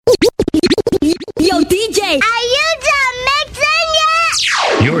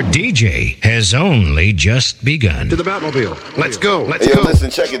has only just begun. To the Batmobile. Let's go. Let's go. Listen,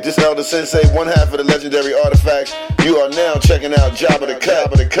 check it. This is Elder Sensei, one half of the legendary artifacts. You are now checking out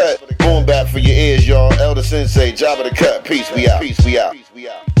Jabbathakut. Boom back for your ears, y'all. Elder Sensei, Jabbathakut. Peace, we out. Peace, we out. Peace, we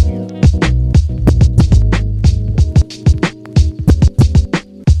out.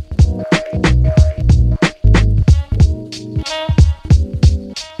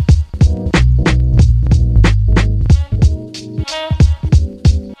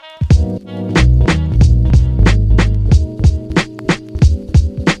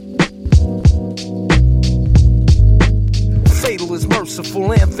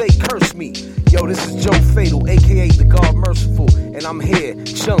 Merciful and they curse me. Yo, this is Joe Fatal, aka the God Merciful, and I'm here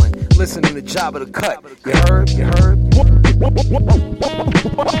chilling, listening to Jabbathakut. You heard? You heard? What?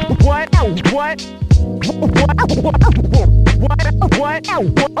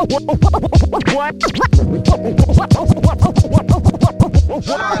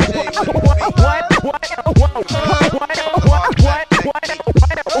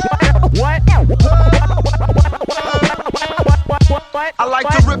 I like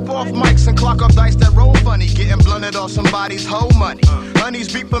to rip off mics and clock up dice that roll funny, getting blunted off somebody's whole money.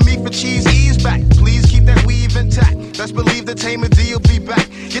 Honeys beat for me for cheese, ease back. Please keep that weave intact. Let's believe the Tamer D will be back.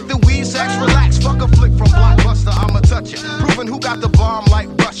 Get the weed sacks, relax. Fuck a flick from Blockbuster, I'ma touch it. Proving who got the bomb like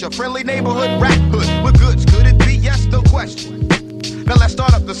Russia. Friendly neighborhood rap hood with goods. Could it be? Yes, no question. Now let's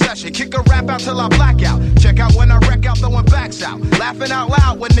start up the session. Kick a rap out till I black out. Check out when I wreck out, throwing backs out. Laughing out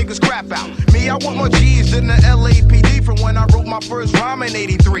loud when niggas crap out. Me, I want more G's than the LAPD from when I wrote my first rhyme in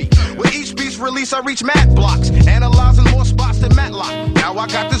 83. With each piece release, I reach mad blocks. Analyzing more spots than Matlock. Now I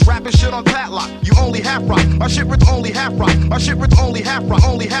got this rapping shit on padlock. You only half rock. My shit with only half rock. My shit with only half rock.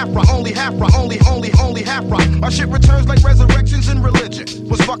 Only half rock. Only half rock. Only half rock. My shit returns like resurrections in religion.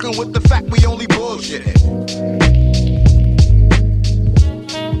 Was fucking with the fact we only bullshitting.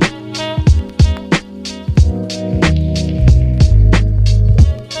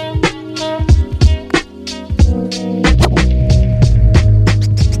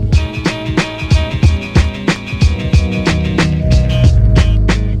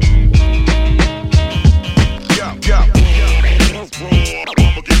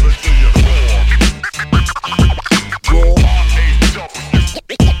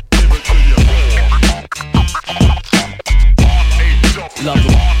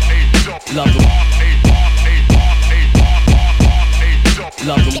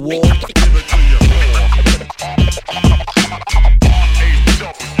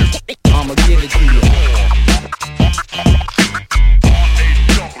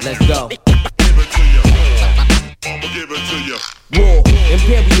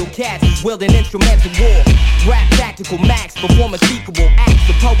 Wielding instrumental war, rap tactical max, perform unspeakable acts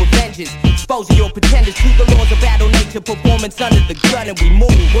of poet vengeance, exposing your pretenders to the laws of battle nature, performance under the gun and we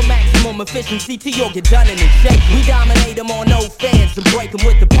move with maximum efficiency till you'll get done and in shape. We dominate them on no fans and break them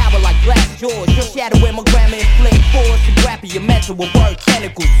with the power like glass jaws. You'll shatter with my grammar inflict force and grapple your mental with word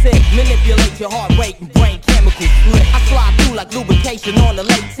tentacles sick. Manipulate your heart rate and brain chemicals split. I slide through like lubrication on the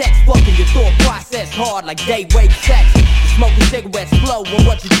latex, fucking your thought process hard like day rape sex. Smoking cigarettes slow and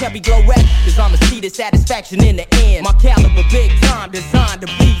watch your chubby glow red, cause I'ma see the satisfaction in the end. My caliber big time, designed to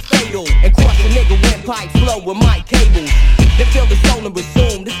be fatal, and crush a nigga windpipe flow with my cables. Then feel the soul and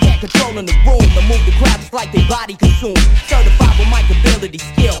resume. This cat controlling the room to move the crowd just like they body consumed. Certified with mic ability,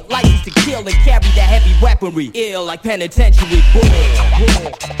 skill, license to kill and carry that heavy weaponry. Ill like penitentiary.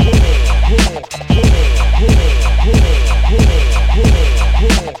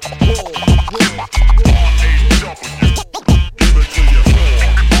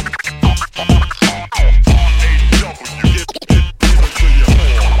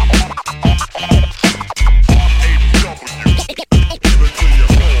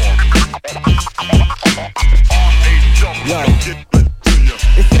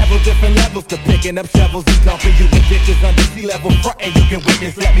 To picking up shovels and dumping you in ditches under sea level front, and you can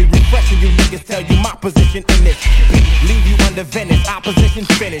witness. Let me refresh you niggas, tell you my position in this beat. Leave you under Venice, opposition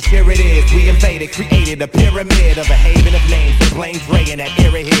finished. Here it is, we invaded, created a pyramid of a haven of names. The blame Dre and that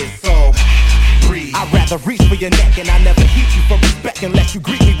era his soul. I'd rather reach for your neck, and I never heat you for respect unless you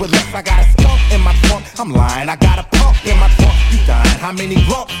greet me with less. I got a skunk in my trunk, I'm lying. I got a pump in my trunk, you dying. How many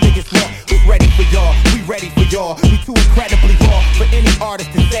lumps niggas want? Who's ready for y'all? We ready for y'all. We too incredibly raw for any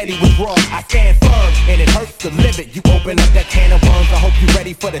artist that said he was raw. I stand firm, and it hurts to live it. You open up that can of worms. I hope you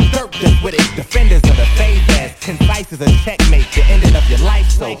ready for the dirt that's with it. Defenders of the faith, as concise as a checkmate. The ending of your life,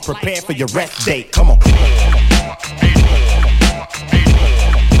 so prepare for your rest date. Come on.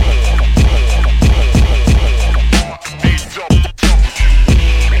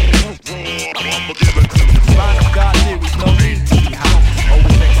 God lyrics, no need to be high.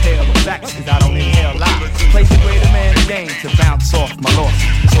 Always exhale, the facts is out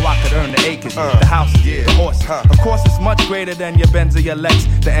greater than your Benz or your Lex.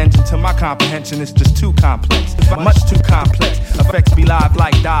 The engine to my comprehension is just too complex. Much too complex. Effects be live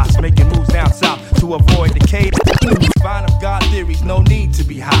like DOS, making moves down south to avoid decay. Divine of God theories, no need to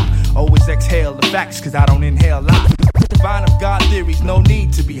be high. Always exhale the facts, cause I don't inhale lies. Divine of God theories, no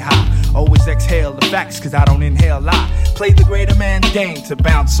need to be high. Always exhale the facts, cause I don't inhale lie. Play the greater man's game to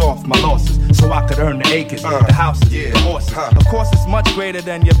bounce off my losses, so I could earn the acres, the houses, the horses. Of course, it's much greater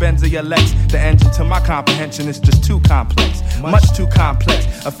than your Benz or your Lex. The engine to my comprehension is just too complex. Much too complex.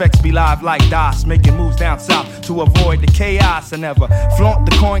 Effects be live like DOS, making moves down south to avoid the chaos. I never flaunt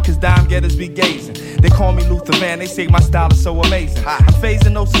the coin, cause dime getters be gazing. They call me Luther Van, they say my style is so amazing. I'm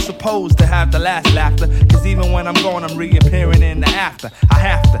phasing those who supposed to have the last laughter, cause even when I'm gone, I'm reappearing in the after. I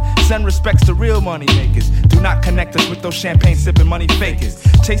have to send respects to real money makers. Do not connect us with those champagne sipping money fakers.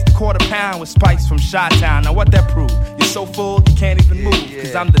 Chase the quarter pound with spice from Chi-Town. Now what that prove? You're so full you can't even move.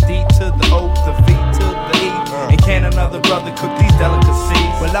 Cause I'm the D to the O, the V to the E. And can another brother cook these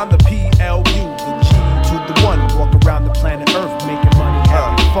delicacies? Well, I'm the PLU, the G to the 1. Walk around the planet Earth making money,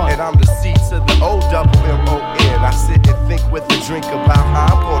 having fun. And I'm the C to the O-double-M-O-N. I sit and think with a drink about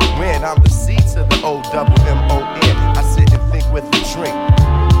how I'm gonna win. I'm the C to the O-double-M-O-N. I sit and think with a drink.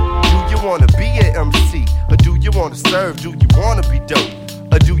 Do you wanna be an MC? Or do you wanna serve? Do you wanna be dope?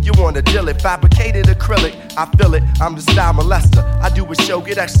 Or do you wanna deal it? Fabricated acrylic, I feel it, I'm the style molester. I do a show,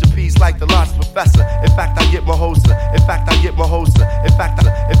 get extra P's like the large professor. In fact, I get my hoster. In fact, I get my hoster. In fact,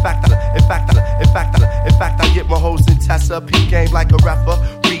 I get my host in Tessa. P game like a rapper.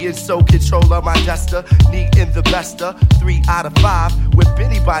 And so controller my jester, neat in the bester. 3 out of 5 with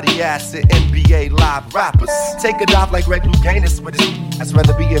anybody ass in NBA live rappers. Take a dive like Greg Louganis with his. I'd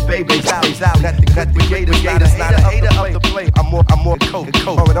rather be in Baby's Alley's out. Let the Gators, not a hater of the play. I'm more cold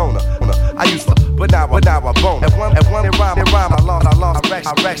going on her. I used to, but now I bone. At one rhyme, I lost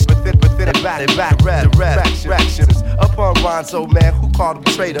direction. Within it back, red fractions. Upon rhymes, old man, who called him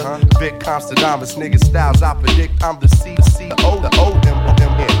traitor? Big Constadamus, nigga styles, I predict I'm the C, the O, the M.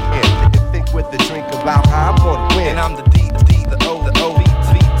 Think with the drink about how I'm gonna win. And I'm the D, the O, the V,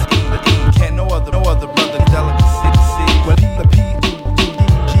 the E. Can't no other brother delicacy. Well, the P,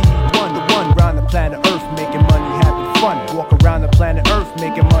 G1, the 1 round the planet Earth making money, having fun. Walk around the planet Earth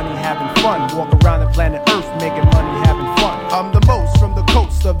making money, having fun. Walk around the planet Earth making money, having fun. I'm the most from the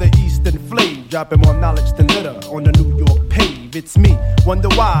coast of the eastern flame, dropping more knowledge than litter on the New York pave. It's me, wonder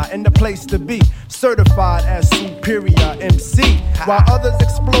why, and the place to be. Certified as superior MC. While others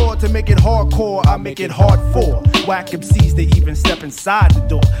explore to make it hardcore, I make it hard for whack MCs to even step inside the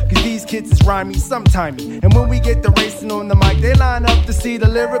door. Cause these kids is rhymey sometimey. And when we get the racing on the mic, they line up to see the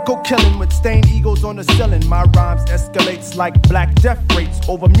lyrical killing with stained egos on the ceiling. My rhymes escalates like black death rates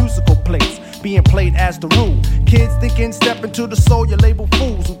over musical plates being played as the rule. Kids thinking step into the soul, you label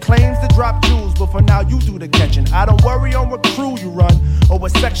fools who claims to drop jewels, but for now you do the catching. I don't worry on what crew you run or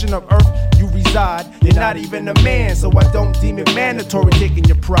what section of earth you reside. You're not even a man, so I don't deem it mandatory taking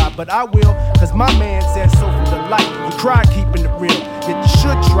your pride, but I will, cause my man said so for the light. You cry keeping it real, yet you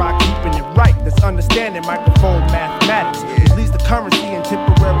should try keeping it right. That's understanding microphone mathematics, which leads to currency and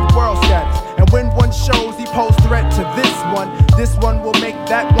temporary world status. And when one shows he pose threat to this one will make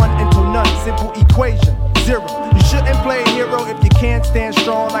that one into none. Simple equation, 0. You shouldn't play a hero if you can't stand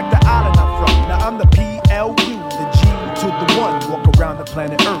strong like the island I'm from. Now I'm the PLU, the G to the 1. Walk around the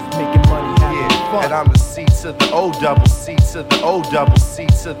planet Earth making money, having fun. And I'm the C to the O double C to the O double C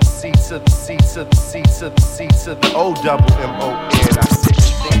to the C to the C to the C to the C to the O double M-O-N. I sit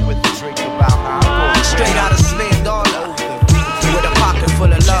and think with the drink about how I'm going. Straight out of Slave Dollar, with a pocket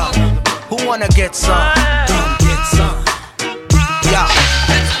full of love. Who wanna get some? Get some. Yo,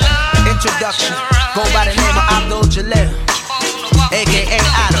 introduction. Go by the name of Abdul Jalil, a.k.a.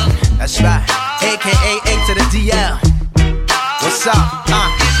 Adam. That's right. A.k.a. A to the DL. What's up?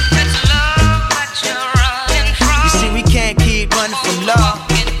 You see, we can't keep running from love.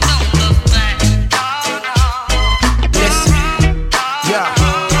 Listen, yeah.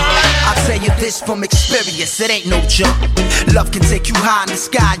 I'll tell you this from experience, it ain't no joke. Love can take you high in the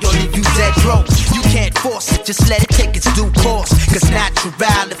sky, or leave you dead broke. You can't force it, just let it take its due course. Cause natural,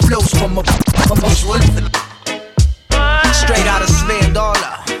 it flows from a straight out of Slave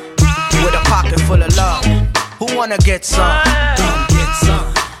Dollar, with a pocket full of love. Who wanna get some? Get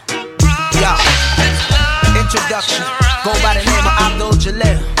some. Yo, introduction. Go by the name of Abdul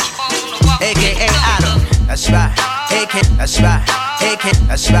Jalil, a.k.a. Adam. That's right. That's right.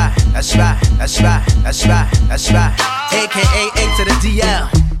 That's right. That's right. That's right. That's right. That's right. A.k.a. A to the DL.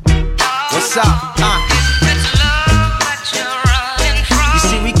 What's up? You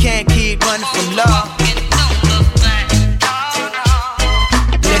see, we can't keep running from love.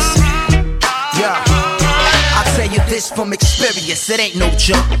 Listen, yeah. I'll tell you this from Aquarius, it ain't no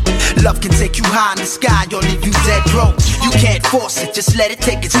joke. Love can take you high in the sky or leave you dead broke. You can't force it, just let it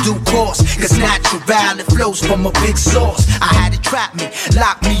take its due course. Cause natural, it flows from a big source. I had it trap me,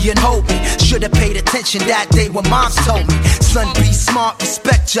 lock me and hold me. Should've paid attention that day when moms told me, son, be smart,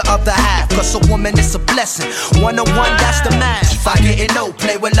 respect your other half. Cause a woman is a blessing, 101, that's the math. I didn't know,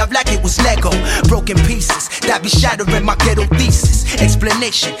 play with love like it was Lego. Broken pieces, that be shattering my ghetto thesis.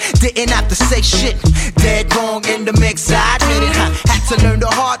 Explanation, didn't have to say shit. Dead wrong in the mix, I admit it. Had to learn the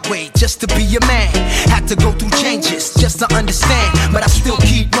hard way just to be a man. Had to go through changes just to understand. But I still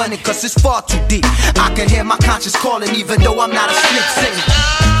keep running cause it's far too deep. I can hear my conscience calling even though I'm not a slick singer.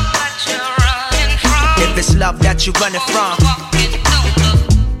 If it's love that you're running from,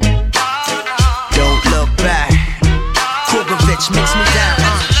 don't look back. Kugovich makes me down.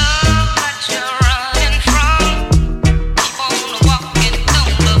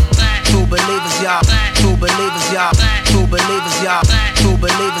 True believers, y'all. True believers, y'all. True believers, y'all. True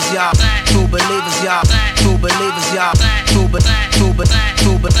believers, y'all. True believers, y'all. True believers, y'all.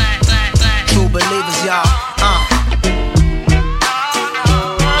 True believers, y'all.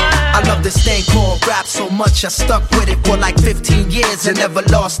 I love this thing called rap so much I stuck with it for like 15 years and never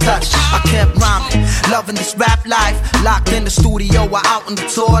lost touch. I kept rhyming, loving this rap life. Locked in the studio or out on the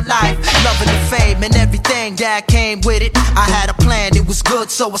tour life. Loving the fame and everything that came with it. I had a plan, it was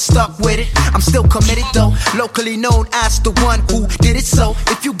good so I stuck with it. I'm still committed though, locally known as the one who did it. So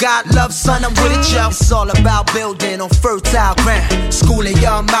if you got love, son, I'm with it, yo. It's all about building on fertile ground, schooling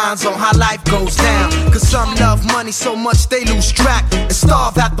young minds on how life goes down. Cause some love money so much they lose track and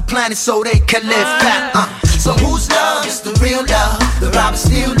starve out the planet so they can live fat. So whose love is the real love? The rob and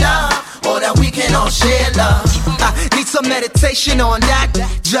steal love, or that we can all share love? I need some meditation on that.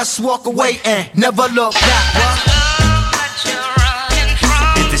 Just walk away and never look back.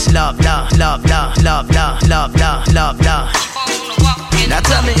 If it's love, love, love, love, love, love, love, love, love, love. Now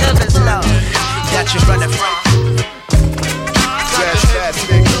tell me if it's love that you're running from. That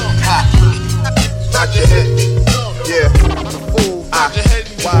nigga, knock your head, yeah. Fool,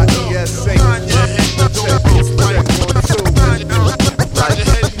 Y-E-S-A. Knock your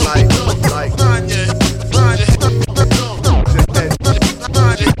head,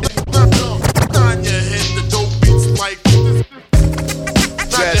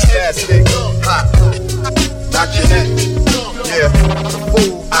 yeah.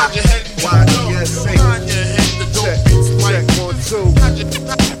 Fool, Y-E-S-A. Check 1, 2.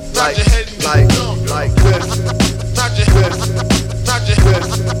 Like this.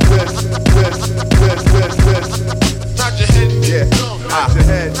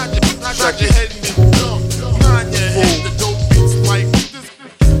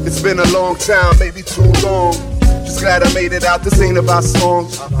 It's been a long time, maybe too long. Just glad I made it out, this ain't about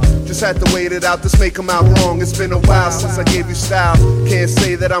songs. Just had to wait it out, this may come out wrong. It's been a while since I gave you style. Can't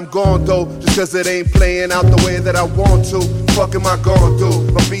say that I'm gone though, just cause it ain't playing out the way that I want to. Fuck am I gonna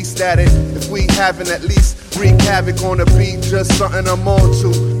do? My beast at it. If we haven't at least wreak havoc on the beat, just something I'm on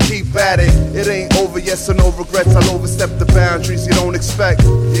to. Keep at it, it ain't over yet, so no regrets. I'll overstep the boundaries you don't expect.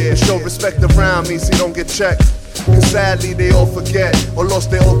 Yeah, show respect around me so you don't get checked. Cause sadly they all forget or lost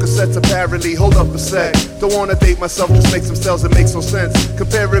their old cassettes apparently. Hold up a sec, don't wanna date myself, just make some sales that makes no sense.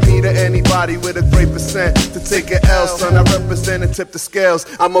 Comparing me to anybody with a great percent. To take an L, son, I represent and tip the scales.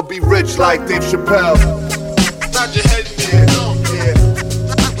 I'ma be rich like Dave Chappelle. Nod your head, yeah, yeah.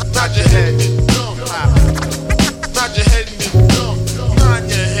 Nod your head, nod your head.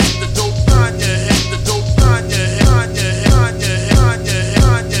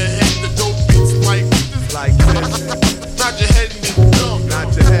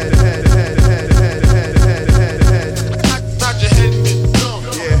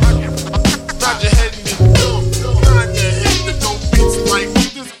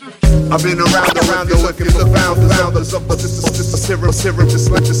 I've been around the looking for founders of this is a serum, just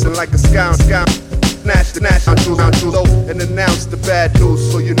like a scout. Snatch the low and announce the bad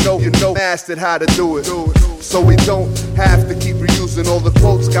news, so you know, mastered how to do it. So we don't have to keep reusing all the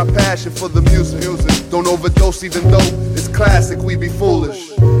quotes. Got passion for the music. Don't overdose, even though it's classic. We be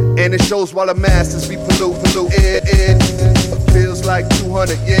foolish, and it shows while the masters be pollute. It feels like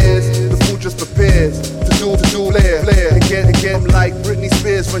 200 years. The fool just prepares to do Blair. Again, like Britney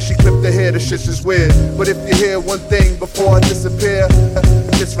Spears when she clipped her hair. The shit is weird. But if you hear one thing before I disappear,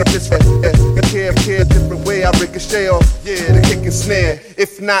 this care different way. I ricochet off, yeah, the kick and snare.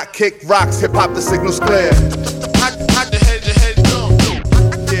 If not kick rocks, hip hop, the signal's clear. Knock your head,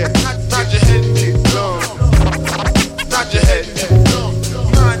 yeah. Knock your head, long. Knock your head,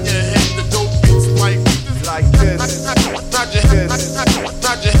 the dope beats like this. Knock your head, knock your head,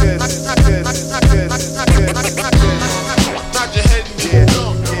 knock your head, knock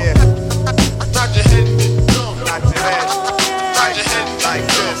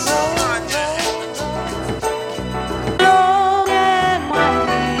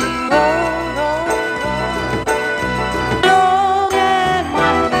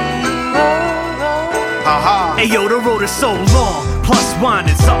Ayo, the road is so long, plus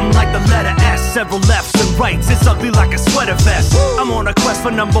winding, something like the letter S. Several lefts and rights, it's ugly like a sweater vest. I'm on a quest for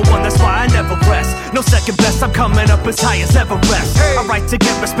number one, that's why I never rest. No second best, I'm coming up as high as Everest. I write to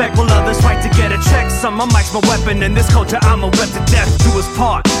get respect while others write to get a check. Some my mic's my weapon, in this culture I'm a rep to death. Do his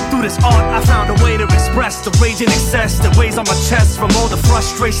part, through this art I found a way to express the rage and excess that weighs on my chest. From all the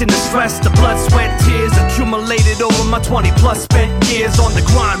frustration and stress, the blood, sweat, tears accumulated over my 20 plus spent years on the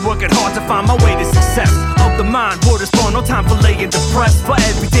grind, working hard to find my way to success. Of the mind, word is born, no time for laying depressed. For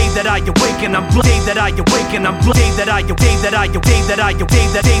every day that I awaken, I'm blessed. Day that I awaken, I'm blessed. Day that I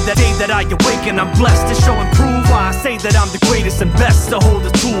awaken, I'm blessed to show and prove why I say that I'm the greatest and best to hold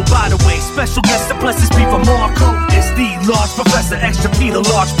a tool. By the way, special guest to bless this beat for Marco. It's the large professor, extra P, the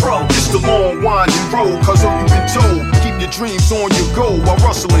large pro. It's the long winding road, cause all you've been told. Keep your dreams on your go while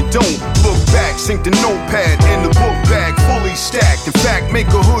rustling don't look back. Sink the notepad in the book bag, fully stacked. In fact, make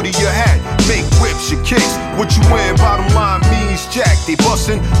a hoodie your hat, make whips your kicks. What you wearing, bottom line means jack. They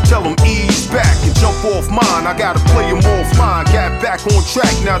bustin', tell them ease back and jump off mine. I gotta play them offline. Got back on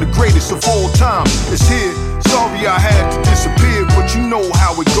track, now the greatest of all time is here. Sorry I had to disappear, but you know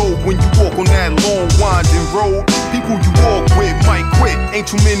how it go when you walk on that long winding road. People you walk with might quit. Ain't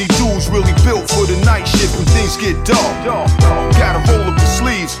too many dudes really built for the night shift when things get dark. Gotta roll up the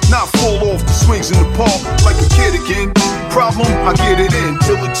sleeves, not fall off the swings in the park like a kid again. Problem, I get it in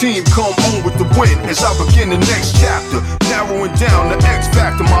till the team come home with the win. As I begin the next chapter, narrowing down the X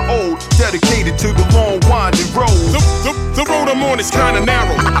factor, my old, dedicated to the long winding road. The road I'm on is kinda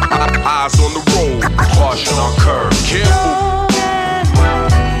narrow. Eyes on the road, caution on curve. Careful.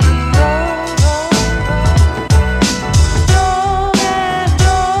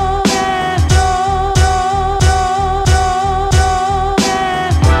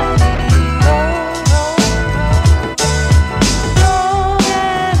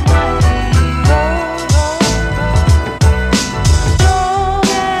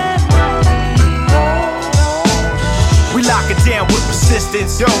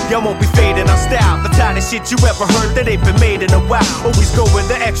 Yo, y'all won't be fading our style. The tightest shit you ever heard that ain't been made in a while. Always going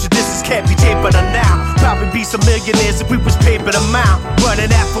the extra distance, can't be cheaper than now. Probably be some millionaires if we was paid by the amount.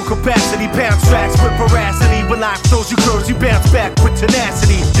 Running at full capacity, bounce tracks with veracity. When life throws you curves, you bounce back with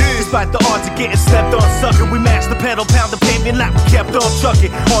tenacity. Despite the odds of getting slept on sucking, we mashed the pedal, pound the pavement like we kept on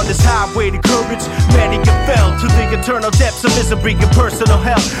trucking. On this highway to courage, many get fell to the eternal depths of misery and personal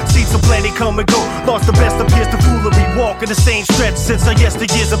hell. Seen some plenty come and go, lost the best appears to foolery. Walking the same stretch since our years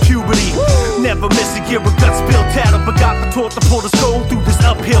of puberty. Never miss a year of guts spilled tattle, but got the torch to pull the soul through this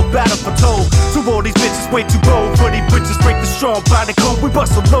uphill battle for toll. To all these bitches way too bold for these britches, break the strong by the code. We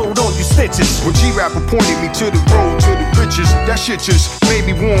bust a load on you stitches. When G-Rapper pointed me to the road, to the riches, that shit just made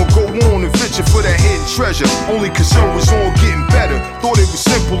me wanna go on and venture for that hidden treasure. Only concern was on getting better. Thought it was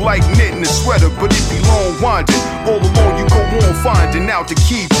simple like knitting a sweater, but it be long winding. All along you go on finding out the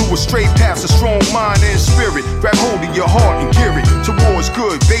key to a straight path, a strong mind and spirit. Grab hold of your heart and gear it towards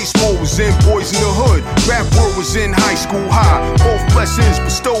good. Baseball was in Boys in the Hood. Rap world was in high school high. Both blessings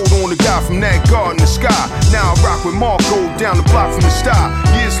bestowed on the guy from that garden in the sky. Now I rock with Marco down the block from the star.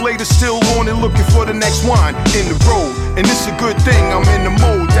 Years later still on and looking for the next wine in the road. And it's a good thing I'm in the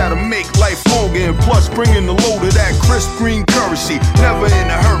mode that'll make life longer. And plus bringing the load of that crisp green currency. Never in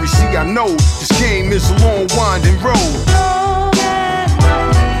a hurry, see I know this game is a long winding road.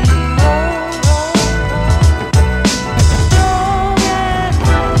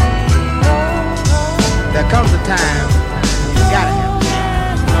 There comes a time when you gotta have a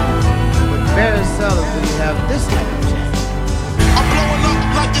chance, but very seldom do you have this type of chance. I'm blowing up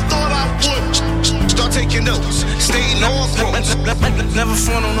like you thought I would. Start taking notes, staying on roads. Never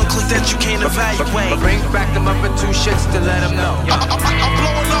front on a click that you can't evaluate. Bring back them up in two shits to let them know. I'm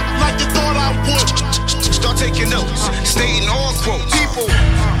blowing up like you thought I would. Start taking notes, staying on quotes. People,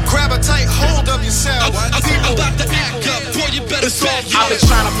 grab a tight hold of yourself. People, about to act up, boy, you better back up. I've been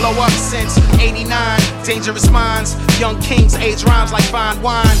trying to blow up since 89. Dangerous minds, young kings age rhymes like fine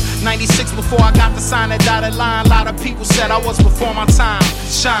wine. 96 before I got the sign that dotted line. A lot of people said I was before my time.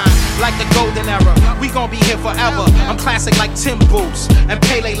 Shine like the golden era. We gon' be here forever. I'm classic like Tim Boots and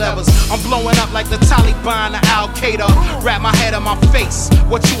Pele levers. I'm blowing up like the Taliban or Al Qaeda. Wrap my head on my face.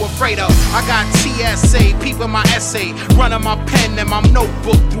 What you afraid of? I got TSA, peeping my essay, running my pen and my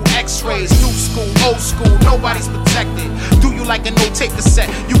notebook through X-rays. New school, old school, nobody's protected. Do you like a no tape cassette?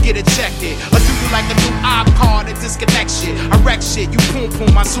 You get ejected. Or do you like a new iPod that disconnect shit? I wreck shit. You poom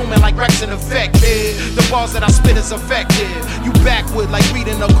poom. I zoom in like Rex and Effective. The bars that I spit is effective. You backward like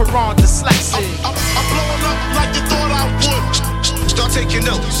reading the Quran dyslexic. I'm blowing up like you thought I would. Start taking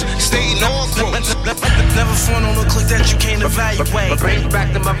notes, stating all quotes. Never fun on a click that you can't evaluate. Bring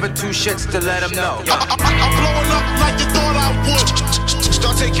back them other two shits to let them know. I'm blowing up like you thought I would.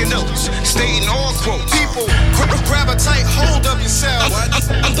 Start taking notes, stating all quotes. People, grab a tight hold of yourself.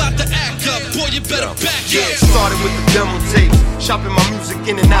 I'm about to act up, boy, you better back up. Started with the demo tapes, shopping my music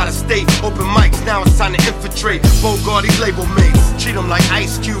in and out of state. Open mics, now it's time to infiltrate. Bogart, these label mates, treat them like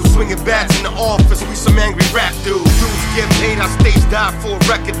Ice Cube. Swinging bats in the office, we some angry rap dudes. Dudes get paid, I stage dive for a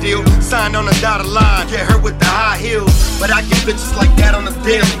record deal. Signed on a dotted line, get hurt with the high heels. But I get bitches like that on the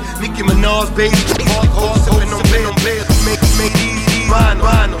daily. Nicki Minaj, baby, hardcore, sipping on bed. Make these vinyl.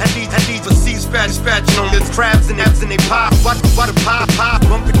 Had these for scratching on this crabs and apps in they pop. Why the pop,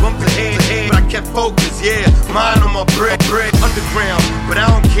 bump the head. But I kept focused, yeah, mine on my bread, underground. But I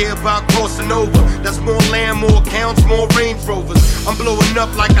don't care about crossing over. That's more land, more accounts, more Range Rovers. I'm blowing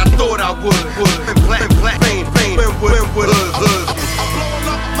up like I thought I would. And black, pain, I'm blowing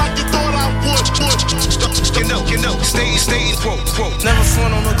up like you thought I would. You know, stay quote. Never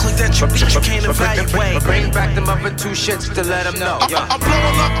fun on a click that you can't evaluate. Bring back them other two shits to let them know. I'm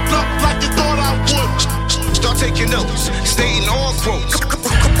blowing up like you thought I would. Start taking notes, stating all quotes.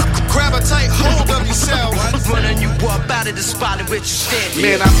 Grab a tight hold of yourself. Running you up out of the spot in which you stand.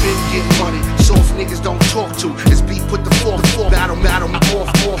 Man, I've been getting money, soft niggas don't talk to. It's beat, put the fork, battle, off.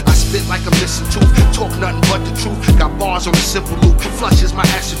 I spit like a missing tooth, talk nothing but the truth. Got bars on a simple loop, flush is my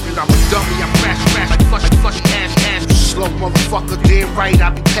attribute. I'm a dummy, I crash like flushing ash. Slow motherfucker, damn right, I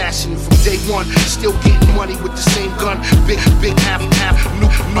be passionate from day one. Still getting money with the same gun. Big, half, new,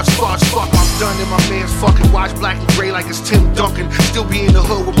 much far as fuck. I'm done and my man's fucking. Watch black and gray like it's Tim Duncan. Still be in the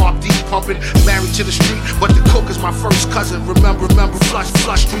hood with Mark D pumping. Married to the street, but the coke is my first cousin. Remember, flush,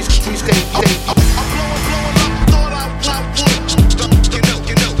 streets can't pay. I'm blowing up, thought I would.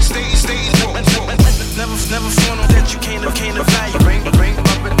 You know, stay quote. Never fun on that you can't evaluate. Bring them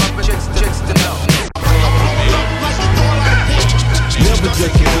up and chicks to know. Never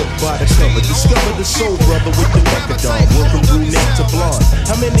judge a book by the cover. Discover the soul brother with the Mechadon. Working brunette to blonde.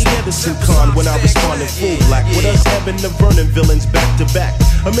 How many Edison Con when I responded full black? With us having the Vernon villains back to back.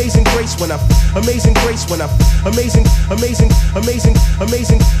 Amazing grace when I face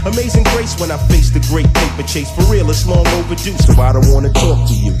the great paper chase. For real, it's long overdue, so I don't wanna talk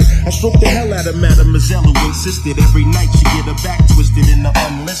to you. I spoke the hell out of Mademoiselle who insisted every night she get her back twisted in the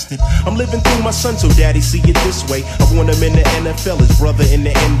unlisted. I'm living through my son, so daddy see it this way. I want him in the NFL, his brother in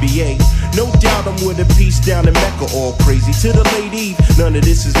the NBA. No doubt I'm with a piece down in Mecca, all crazy to the lady. None of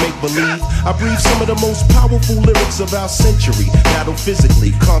this is make believe. I breathe some of the most powerful lyrics of our century. Battle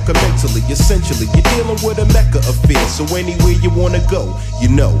physically, conquer mentally. Essentially, you're dealing with a Mecca affair. So anywhere you wanna go, you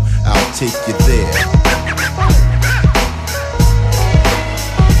know I'll take you there.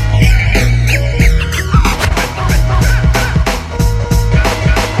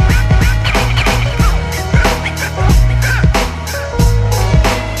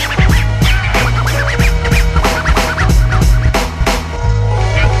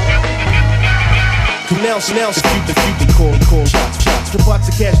 Now, call shots. Spots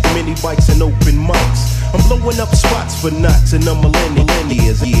to catch the mini bikes and open mics. I'm blowing up spots for knots in the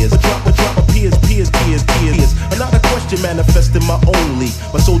millennials. Drop appears. Another question manifesting my own league.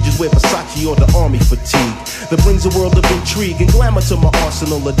 My soldiers wear Versace or the army fatigue. That brings a world of intrigue and glamour to my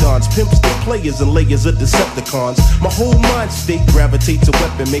arsenal of dons. Pimps the players and layers of Decepticons. My whole mind state gravitates a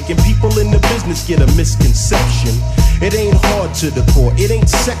weapon, making people in the business get a misconception. It ain't hard to the core, it ain't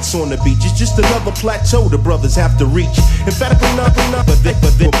sex on the beach. It's just another plateau the brothers have to reach. Emphatically not enough, but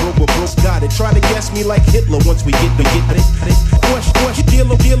then bro's got it. Try to gas me like Hitler once we get it. Question,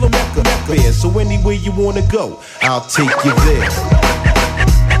 dealer, Mecca. So anywhere you wanna go, I'll take you there.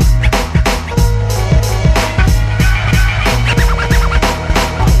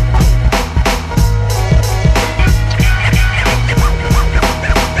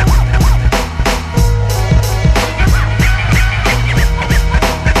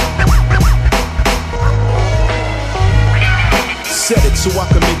 So I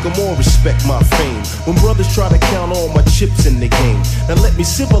can make them all respect my fame. When brothers try to count all my chips in the game. Now let me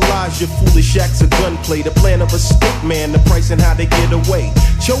civilize your foolish acts of gunplay. The plan of a stick man, the price and how they get away.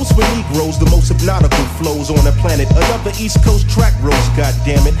 Chose for Negroes, the most hypnotical flows on the planet. Another East Coast track rose,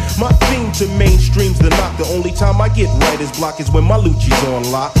 goddammit. My theme to mainstream's the knock. The only time I get writer's block is when my Lucci's on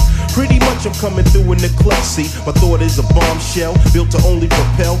lock. Pretty much I'm coming through in the clutch, see. My thought is a bombshell, built to only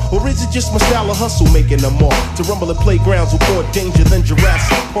propel. Or is it just my style of hustle making a mark? To rumble at playgrounds with more danger than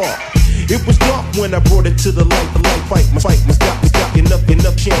Jurassic Park. It was dark when I brought it to the light. The light fight must got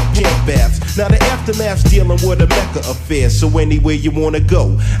enough champ baths. Now the aftermath's dealing with a Mecca affair. So anywhere you wanna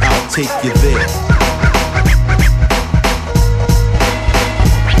go, I'll take you there.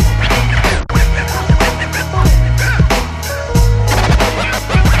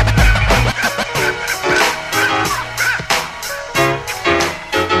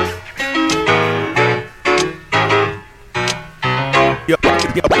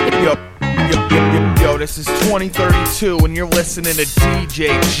 2032 and you're listening to DJ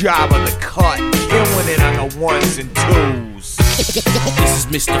Jabbathakut, killing it on the ones and twos. This is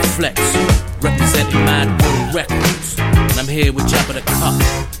Mr. Flex, representing Mad World Records, and I'm here with Jabbathakut,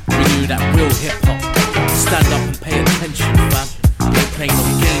 bringing you that real hip hop. Stand up and pay attention, fam. I ain't playing no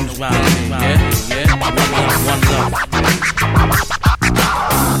games round here, yeah? One love.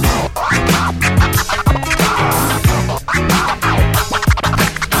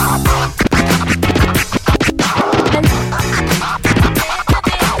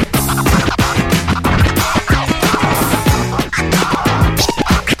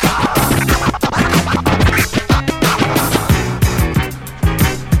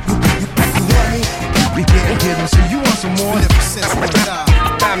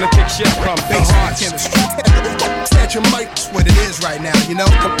 Time to kick shit from the heart. Snatch your mic, that's what it is right now, you know?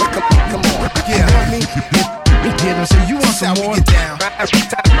 Come on, yeah. Hear them say you want some more. Get down.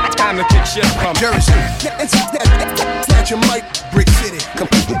 Time to kick shit from Jersey. Snatch your mic, Brick City. Come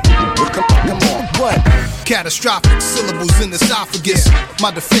on, what? Catastrophic syllables in the esophagus.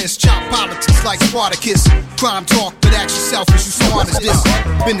 My defense, chop politics like Spartacus. Crime talk, but act yourself as you smart as this.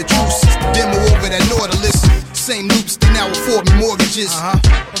 Been the truth since the demo over that Nautilus. Same loops, they now afford me mortgages.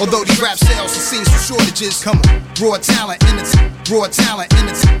 Although these rap sales have seen some shortages. Come on, raw talent in the raw talent in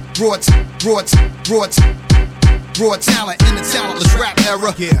the raw talent in the talentless rap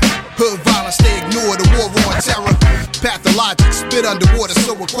era. Hood violence, they ignore the war on terror. Pathologic, spit underwater,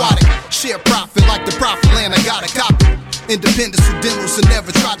 so aquatic. Share profit like the profit land, I got a copy. Independence who demos and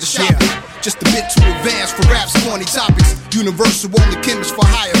never tried to shop it. Just a bit too advanced for rap's corny topics. Universal, only chemist for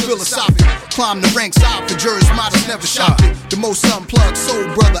higher philosophic. Climb the ranks out for jurors, models never shopped it. The most unplugged soul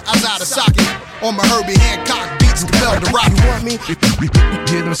brother, I was out of socket. On my Herbie Hancock beats, compelled to rock. You want me?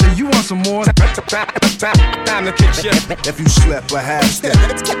 Hear them say you want some more. Time to kick shit. If you slap a half step,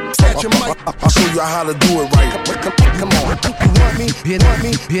 I'll show you how to do it right. Come on, you want me? Hear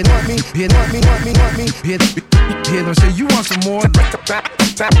them say you want some more.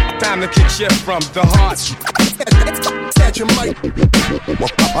 Time to kick shit from the heart. Snatch your mic.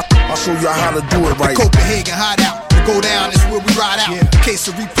 I'll show you how to do it right. Copenhagen hideout. Go down is where we ride out. Case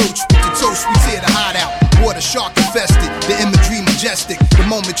of reproach with the toast, we tear the hideout. Water shark infested, the imagery majestic. The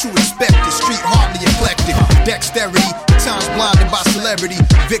moment you expect it, street hardly eclectic. Dexterity, at times blinded by celebrity.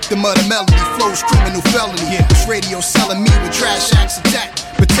 Victim of the melody, flows criminal felony. This radio selling me with trash acts attack.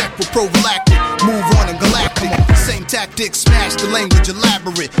 Protect with prophylactic, move on and galactic. Same tactic, smash the language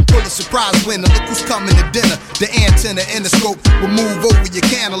elaborate. Pull a surprise winner, look who's coming to dinner. The antenna in the scope will move over your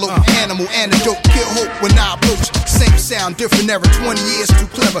cantaloupe. Animal antidote, kill hope when I approach. Same sound, different era, 20 years too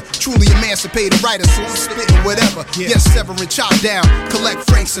clever. Truly emancipated writer, so I'm spitting whatever. Yes, severing, chop down, collect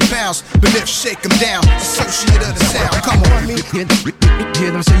francs and pounds. But if shake them down, associate of the sound. Come on, me. Hear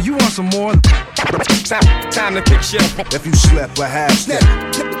them say you want some more. Time to kick shit. If you slap a half step,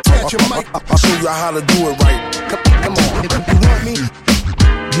 I'll show you how to do it right. Come on, you want me?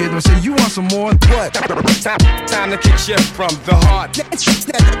 Hear them say you want some more. What? Time to kick shit from the heart.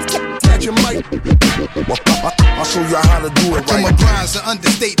 Snatch your mic. I'll show you how to do it right. My grinds are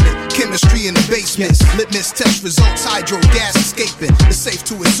understatement. Chemistry in the basements. Litmus test results. Hydro gas escaping. It's safe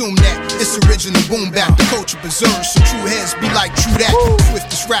to assume that it's original boom bap. The culture preserves, so true heads be like true that.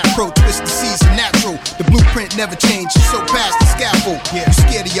 Swiftest rap pro, twist the season natural. The blueprint never changed. So past the scaffold. You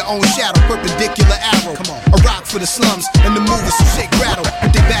scared of your own shadow. Perpendicular arrow. Come on. A rock for the slums and the movers who shake rattle.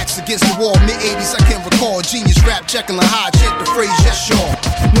 With their backs against the wall. Mid-80s I can recall. Genius rap Jekyll and Hyde. Chant the phrase yes sure.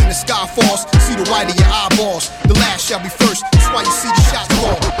 When the sky falls, see the white of your eyeballs. The last shall be first. That's why you see the shots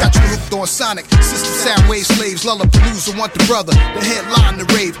fall. Got you hooked on Sonic. System sound wave slaves. Lullapalooza want the brother. The headline the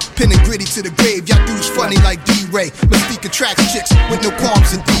rave. Pin and gritty to the grave. Y'all dudes funny like D-Ray. Mystique attracts chicks with no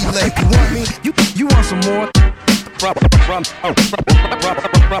qualms and delay. You want me? You want some more? From the heart.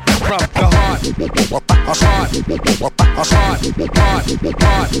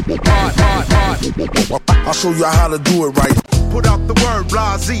 I'll show you how to do it right. Put out the word,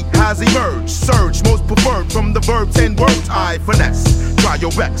 blase has emerged. Surge, most preferred from the verb 10 words. I finesse, try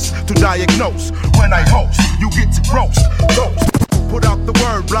your best to diagnose. When I host, you get to roast. Put out the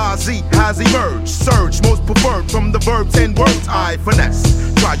word, blase has emerged. Surge, most preferred from the verb 10 words. I finesse,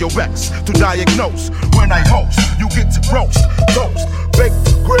 try your best to diagnose. When I host, you get to roast. Bake,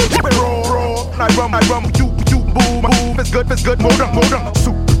 grill, raw. I rum, you boom. It's good, more done,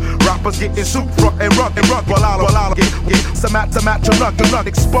 soup. Rappers getting soup, and rug, while I'll get some at your luck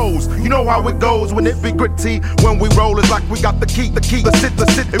exposed. You know how it goes when it be gritty. When we roll, it's like we got the key, the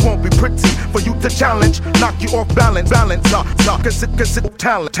sit. It won't be pretty for you to challenge, knock you off balance, consider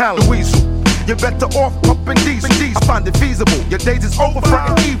talent, weasel. You're better off pumping diesel. I find it feasible. Your days is over,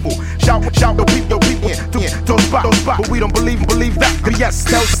 frontin' evil. Shout, your people, to spot, but we don't believe that. Cause yes,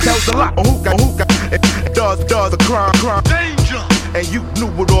 tells a lot. Who got, it does the crime. Danger. And you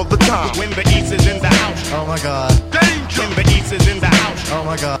knew it all the time. When the East is in the house. Oh my God. Danger. When the East is in the house. Oh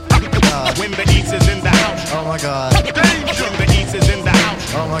my God. When the East is in the house. Oh my God. Danger. When the East is in the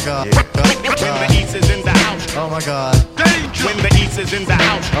house. Oh my God. When the East is in the house. Oh my God. Danger. When the East is in the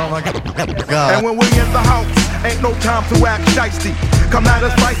house. Oh my God. And when we in the house, ain't no time to act shiesty. Come at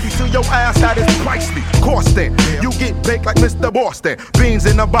us feisty till your ass that is pricey. Costin', you get baked like Mr. Boston. Beans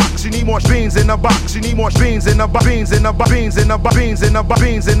in a box, you need more beans in a box. You need more beans in a box. Beans in a box. Beans in a box. Beans in a box.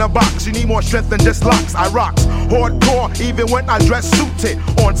 Beans in a box. You need more strength than just locks. I rocks hardcore even when I dress suited.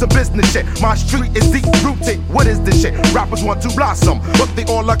 On some business shit, my street is deep rooted. What is this shit? Rappers want to blossom, but they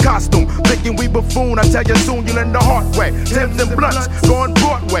all a costume. Thinking we buffoon, I tell you soon you'll learn the hard way. Timbs and blunts going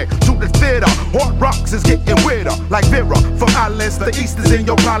Broadway to the theater. Hard rocks is getting weirder, like Vera from Islands. The East is in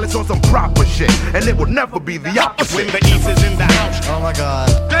your palace on some proper shit, and it will never be the opposite. When the East is in the house. Oh my God.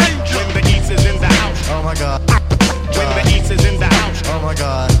 Danger. When the East is in the house. Oh my God. When the East is in the house. Oh my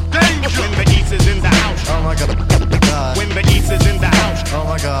God. Danger. When the East is in the house. Oh my God. When the East is in the house. Oh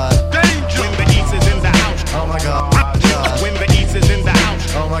my God. Danger. When the East is in the house. Oh my God. When the East is in the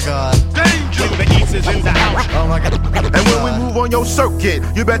house. Oh my God. Danger. When the East is in the house. Oh my God. And when we move on your circuit,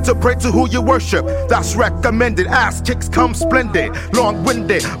 you better pray to who you worship. That's recommended. Ass kicks come splendid,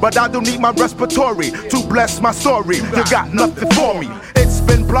 long-winded, but I don't need my respiratory to bless my story. You got nothing for me. It's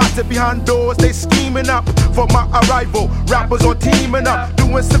been plotted behind doors, they scheming up for my arrival. Rappers are teaming up,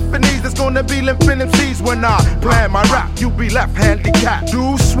 doing symphonies. It's gonna be limping MCs when I plan my rap. You be left handicapped.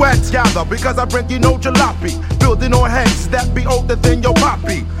 Do sweat gather because I bring you no jalopy. Building on heads that be older than your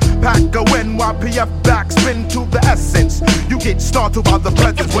poppy. Pack a NYPF backspin to the essence. You get startled by the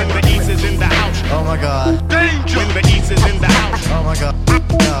presence when the East is in the house. Oh my God. Danger. When the East is in the house. Oh my God.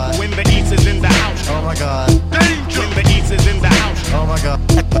 When the East is in the house. Oh my God. Danger. When the East is in the house. Oh my God.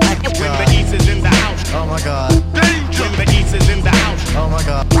 When the East is in the house. Oh my God. Danger. When the East is in the house. Oh my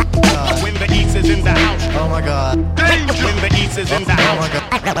God. When the East is in the house. Oh my God. Danger. When the East is in the house. Oh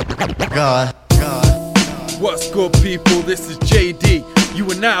my God. What's good, people? This is JD. You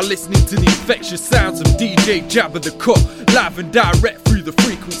are now listening to the infectious sounds of DJ Jabbathakut, live and direct through the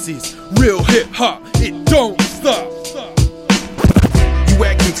frequencies. Real hip hop, it don't stop. You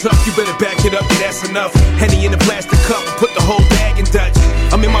acting tough, you better back it up, yeah, that's enough. Henny in a plastic cup, put the whole bag in Dutch.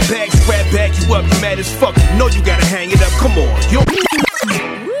 I'm in my bag, scrap back you up, you mad as fuck. You know you gotta hang it up, come on. Woohoo!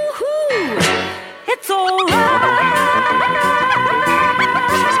 It's alright.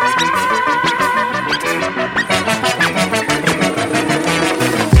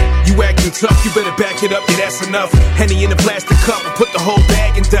 You acting tough, you better back it up, yeah, that's enough. Henny in a plastic cup, put the whole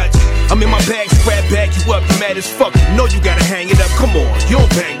bag in Dutch. I'm in my bag, scrap back you up, you mad as fuck. You know you gotta hang it up, come on, you don't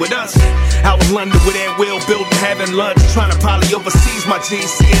bang with us. Out in London with that wheel building, having lunch. Trying to poly overseas, my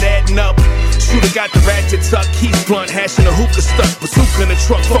jeans, see it adding up. Shooter got the ratchet tuck, keys blunt, hashing a hookah stuck. Bazooka in the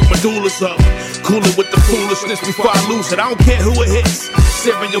truck, fuck my doulas up. Cooler with the foolishness before I lose it, I don't care who it hits.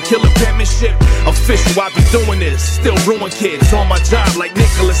 Serial killer penmanship, official, I be doing this. Still ruin kids, on my job like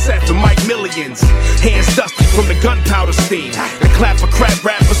Nicholas F. and Mike Millions. Hands dusty from the gunpowder steam. And clap for crap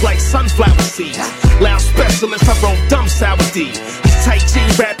rappers like sunflower seeds. Loud specialist, I wrote dumb sour D. These tight G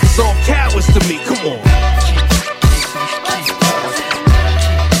rappers all cowards to me, come on.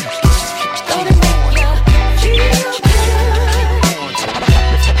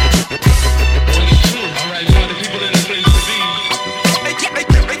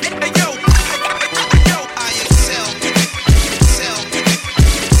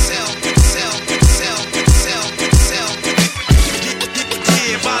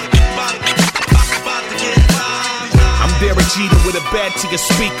 With a bad to your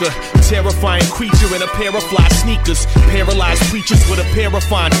speaker, terrifying creature in a pair of fly sneakers, paralyzed preachers with a pair of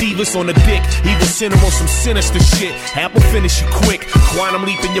fine divas on the dick, evil sinner on some sinister shit. Apple finish you quick, quantum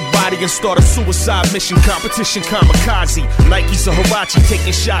leap in your body and start a suicide mission, competition kamikaze. Nikes or Hirachi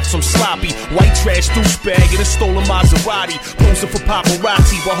taking shots, I'm sloppy. White trash douchebag in a stolen Maserati, posing for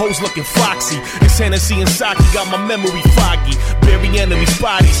paparazzi while hoes looking foxy. This Hennessy and sake got my memory foggy. Bury enemies'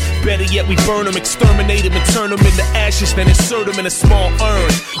 bodies, better yet we burn them, exterminate them and turn them into ashes, then insert them in a small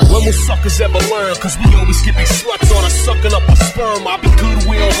urn. When will suckers ever learn? Cause we always get these sluts on us sucking up our sperm. I be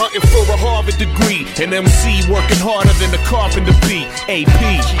goodwill hunting for a Harvard degree, and MC working harder than the carpenter bee. AP.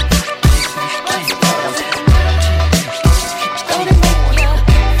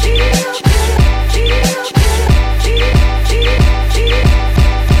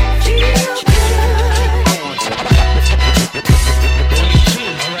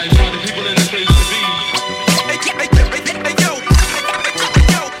 People in the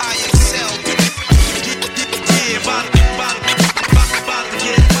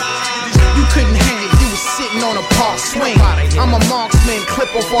I'm a marksman, clip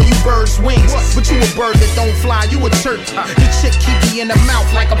off all you birds' wings. But you a bird that don't fly, you a turkey. Your chick keep me in the mouth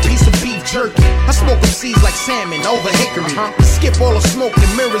like a piece of beef jerky. I smoke them seeds like salmon over hickory. Skip all the smoke, the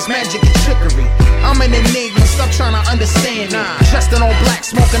mirrors, magic and trickery. I'm an enigma, stop trying to understand me. Dressed in all black,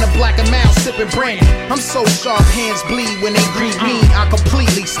 smoking a black and mild, sipping brandy. I'm so sharp, hands bleed when they greet me. I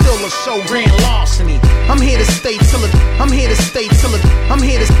completely still a show grand larceny. I'm here to stay till it. I'm here to stay till it. I'm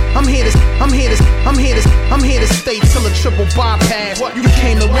here to stay till a triple bypass. You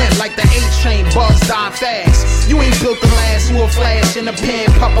came to win like the 8 train, buzz die fast. You ain't built to last, you a flash in a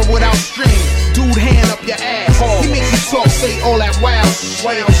pen, papa without strings. Dude, hand up your ass. He make you talk, say all that wild shit.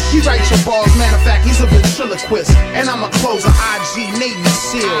 He writes your bars, matter of fact, he's a ventriloquist. And I'm a closer, IG Navy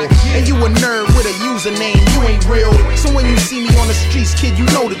SEAL. And you a nerd with a username, you ain't real. So when you see me on the streets, kid, you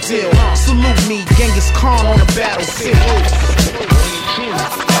know the deal. Salute me, Genghis Khan on the battlefield.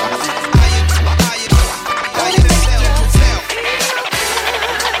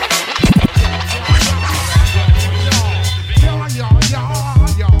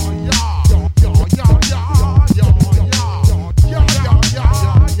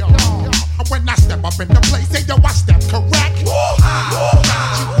 When I step up in the place, say yo, I step correct. You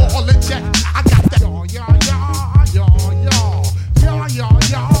all in check. I got that.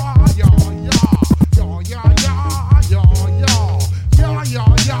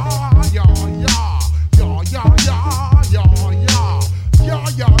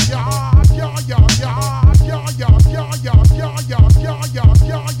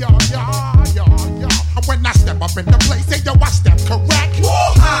 When I step up in the place, say yo, I step correct. You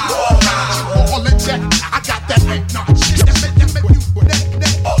all in check. I got that ain't not shit. That make you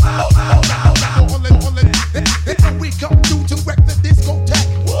and we come through to wreck the discotheque.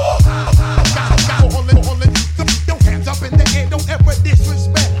 Your hands up in the air, don't ever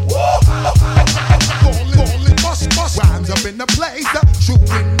disrespect. Bust rhymes up in the place. True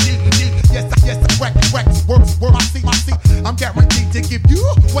indeed. Yes, wreck, works, I see. I'm guaranteed to give you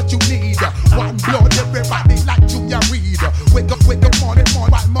what you need. One blood, everybody like Junior Reed. Wake up, morning,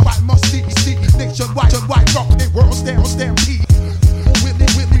 must see. Nationwide, rock the world, stampede. Willie,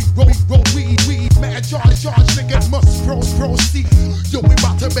 roll, weed. Mad charge, nigga must proceed. Yo, we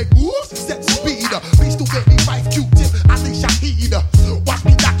about to make moves, set speed. Beast to baby, wife, Q-tip, Ali Shaheed. Watch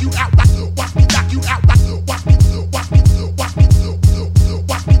me knock you out like, watch me knock you out like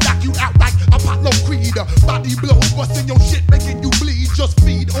Apollo Creed. Body blows, busting your shit, making you bleed. Just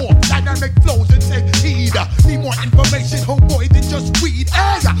feed off dynamic flows and take heed. Need more information, homeboy, than just weed.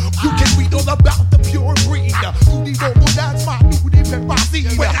 Hey, you can read all about the pure breed. You need vocal, that's my new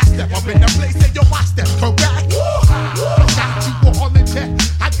seed. When I step up in the place, say yo, I step correct. I got you all in check.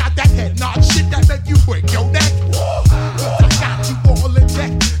 I got that head nod shit that make you break your neck. I got you all in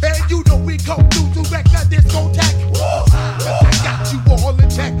check. And you know we come through to wreck the discotheque. I got you all in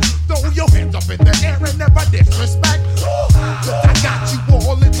check. Throw your hands up in the air and never disrespect. I got you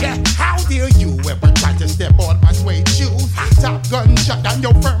all in check. How dare you ever try to step on my suede shoes? Top gun shut down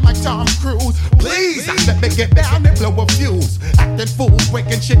your firm like Tom Cruise. Please, let me get down and blow a fuse. Acting fools,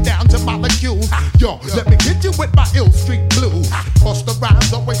 breaking shit down to molecules. Yo, let me hit you with my ill street blues. Bust the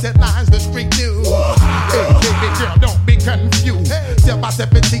rhymes, always headlines, the street news. Hey, baby girl, don't be confused. Tell my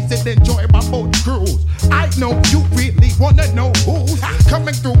 17s and enjoy my boat cruise. I know you really wanna know who's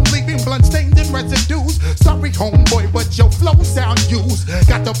coming through, leaving blood stains and residues. Sorry, homeboy, but your flow sound used.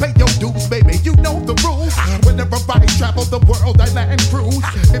 Got to pay your dues, baby, you know the rules. Whenever I travel the world, I land cruise.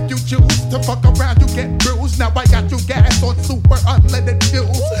 If you choose to fuck around, you get bruised. Now I got you gas on super unleaded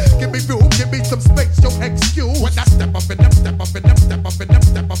fuels. Give me room, give me some space, your excuse. When I step up in them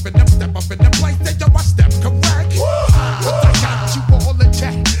place, then yo, I step correct. But I got you all in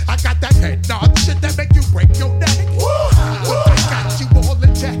check. I got that head nod shit that make you break your neck. But I got you all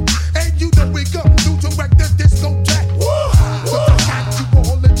in check. And you know we come through to wreck the discotheque. But I got you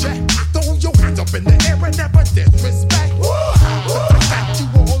all in check. Throw your hands up in the air and never disrespect. But I got you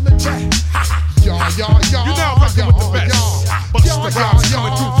all in check. You now rockin' with the best. Bust the rhymes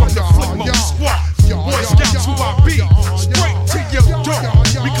coming through from the Flip Mode Squad. Boy Scouts who I be. Straight to your dome.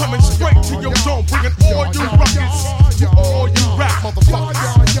 We coming straight to your dome. Bringing all you ruckus to all you rap motherfuckers.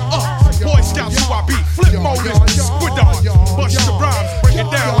 Boy Scouts who I be. Flip Mode is the squid on. Bust the rhymes, break it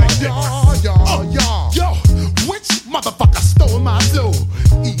down like this. Yo, which motherfucker stole my flow?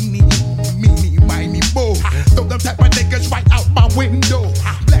 Eeny, meeny, miny, mo. Throw them type of niggas right out my window.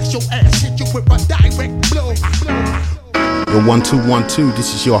 Blast your ass, hit you with a direct blow. Yo, 1212,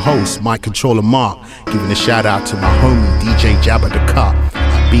 this is your host, Mike Controller Mark, giving a shout out to my homie DJ Jabbathakut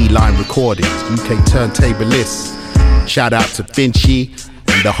at Beeline Recordings, UK Turntablists. Shout out to Finchy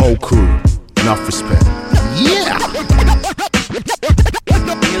and the whole crew. Enough respect. Yeah!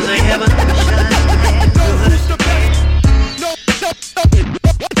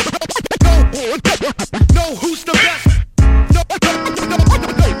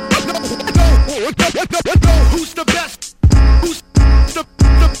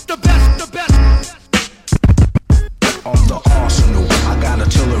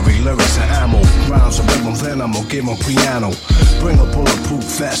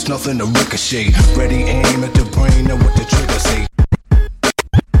 Nothing to ricochet. Ready aim at the brain and what the trigger say.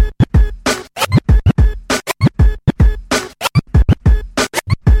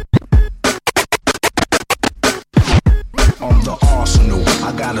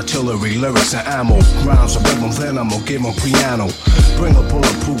 Artillery, lyrics and ammo. Rhymes are rhythm, then I'ma give them piano. Bring a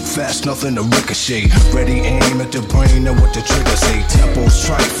bulletproof vest, nothing to ricochet. Ready aim at the brain and what the trigger say. Tempo's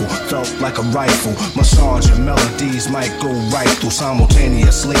trifle, felt like a rifle. Massage and melodies might go right through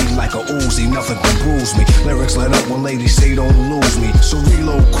simultaneously like a Uzi. Nothing can bruise me. Lyrics let up when ladies say don't lose me. So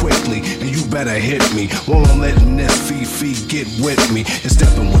reload quickly and you better hit me. While I'm letting this Fifi get with me. And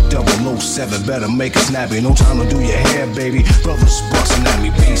stepping with 007, better make it snappy. No time to do your hair, baby. Brothers busting at me.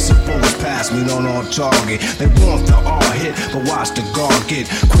 Basic bullets pass me, don't on target. They want the R hit, but watch the guard get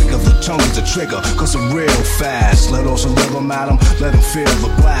quicker. The tongue is the trigger, cause I'm real fast. Let off some rhythm at 'em, let 'em feel the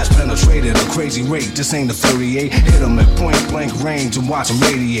blast. Penetrated a crazy rate, this ain't a 38. Hit 'em at point blank range and watch 'em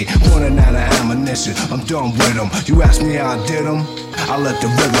radiate. Running out of ammunition, I'm done with 'em. You ask me how I did 'em, I let the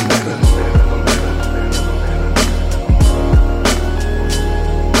rhythm hit 'em.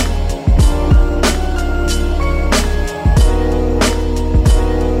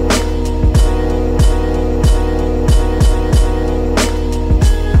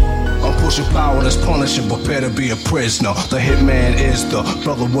 Power that's punishing, prepare to be a prisoner. The hitman is the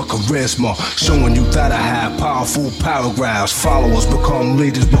brother with charisma, showing you that I have powerful paragraphs. Followers become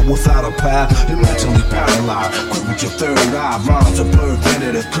leaders, but without a path, you're mentally paralyzed. Quick with your third eye, rhymes are blurred,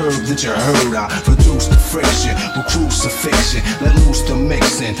 bended a curve that you heard. I reduce the friction with crucifixion, let loose the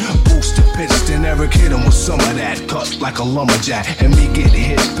mixing, boost the pitch. Then Eric hit him with some of that, cut like a lumberjack, and me get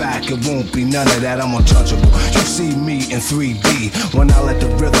hit back. It won't be none of that. I'm untouchable. You see me in 3D when I let the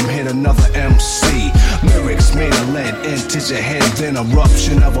rhythm hit another MC. Lyrics made of lead into your head, then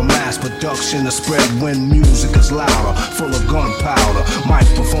eruption of a mass production to spread when music is louder, full of gunpowder.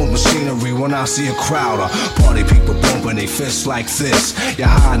 Microphone machinery when I see a crowder. Party people bumping their fists like this. You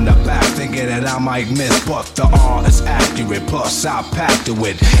hide in the back thinking that I might miss, but the R is accurate, plus I packed it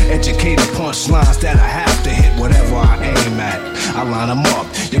with educated punchlines that I have to hit whatever I aim at. I line them up.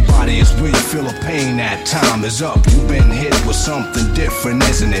 Your body is where you feel a pain at. Time is up. You've been hit with something different,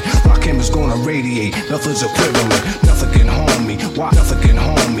 isn't it? Rock him is gonna radiate, nothing's equivalent. Nothing can harm me. Why nothing can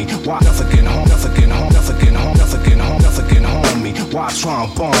harm me? Why nothing can harm? Nothing can harm. Nothing can harm. Nothing can harm. Nothing can harm me. Why try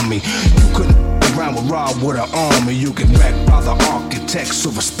and bomb me? You couldn't around with Rob with an army. You can wreck by the architects,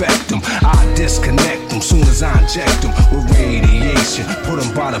 so respect them. I disconnect them soon as I inject them with radiation. Put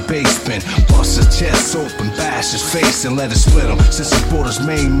him by the basement, bust his chest open, bash his face and let it split him. Since he brought his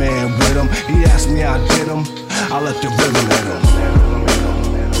main man with him, he asked me how I did him. I let the rhythm hit him.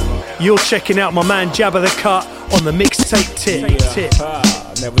 You're checking out my man Jabbathakut on the mixtape tip.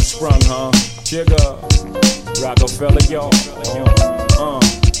 Never sprung, huh? Jigger, Rockefeller, y'all.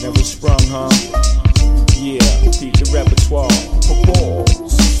 Never sprung, huh? Yeah, keep the repertoire.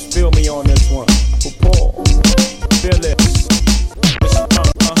 Pause. Feel me on this one. Pause. Feel it.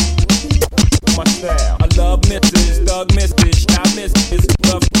 My style. I love misses, thug misses, I misses,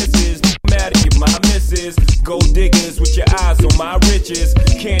 love misses. Matter you my misses. Gold diggers with your eyes on my riches.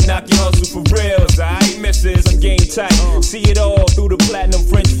 Can't knock your hustle for reals. I ain't misses, I'm game tight. See it all through the platinum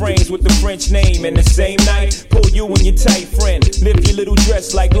French frames with the French name. And the same night, pull you and your tight friend. Lift your little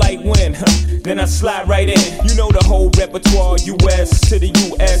dress like light wind. Then I slide right in. You know the whole repertoire. US to the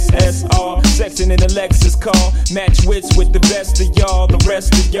USSR. Section in the Lexus car. Match wits with the best of y'all. The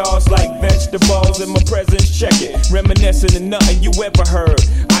rest of y'all's like vegetables in my presence. Check it. Reminiscent of nothing you ever heard.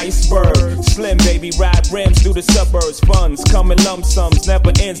 Iceberg. Slim baby ride rims through the suburbs. Funds come in lump sums.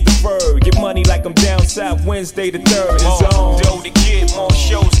 Never ends deferred. Get money like I'm down south Wednesday the 3rd. It's on. Dough to get more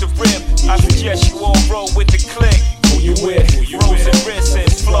shows to rip. I suggest you all roll with the click. Who you with? Frozen wrists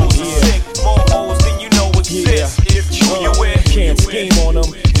and flows are sick. More hoes than you know exist. Who you with? Can't scheme on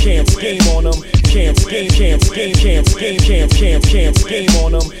them. Can't scheme on them. Can't scheme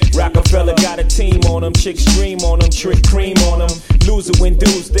on them. Rockefeller got a team on them. Chicks dream on them. Trick cream on them. Loser when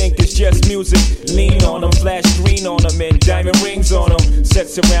dudes think it's just music. Lean on them. flash green on them and diamond rings on them.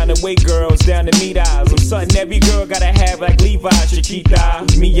 Sex around the way, girls down to meet eyes. I'm something every girl gotta have like Levi, Chiquita.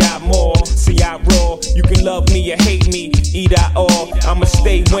 Me out more, see I raw. You can love me or hate me, either or. I'ma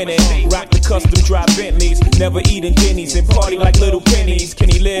stay winning. Rock the custom drop Bentleys, never eating Denny's and party like little pennies. Can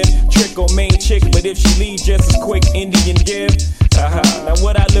he live? Trick on main chick, but if she leave just as quick, Indian give. Now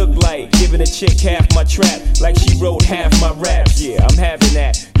what I look like, giving a chick half my trap, like she wrote half my raps. Yeah, I'm having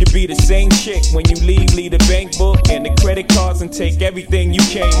that. You be the same chick when you leave the bank book and the credit cards and take everything you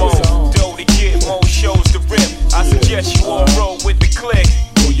came on. Dough to get, more shows to rip. I suggest you all roll with the click.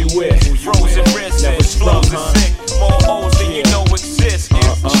 Who you with? Frozen wrists and flows are sick. More O's than you know exist.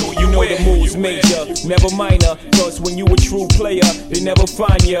 Who you know the moves major, never minor. Cause when you a true player, they never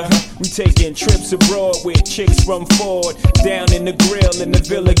find ya. We taking trips abroad with chicks from Ford. Down in the grill in the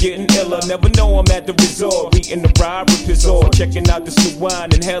villa getting iller. Never know I'm at the resort. We in the ride with Pizor. Checking out this new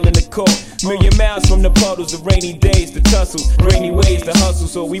wine and hell in the court. Million miles from the puddles, the rainy days, the tussles. Rainy ways to hustle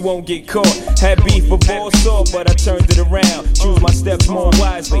so we won't get caught. Had beef for Warsaw, but I turned it around. Choose my steps more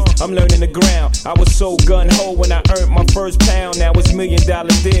wisely, I'm learning the ground. I was so gun-ho when I earned my first pound. Now it's $1 million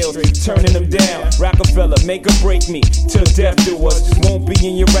deals, turning them down. Rockefeller, make or break me, till death do us. Won't be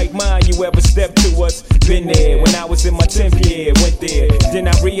in your right mind, you ever step to us. Been there when I was in my 10th year, went there. Then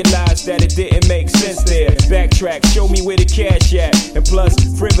I realized that it didn't make sense there. Backtrack, show me where the cash at. And plus,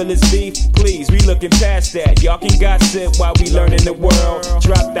 frivolous beef, please, we looking past that. Y'all can gossip while we learning the world.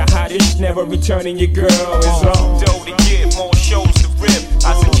 Drop the hottest, never returning your girl. It's on dough to get, more shows to rip.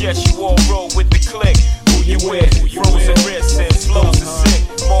 I suggest you all roll with the click. Who you with? Frozen wrists and flows are sick.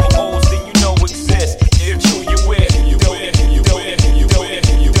 More O's than you know exist. If who you with?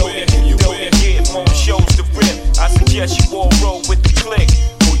 Get more shows to rip. I suggest you all roll with the click.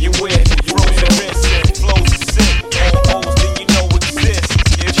 Who you with? Frozen wrists and flows are sick. More O's than you know exist.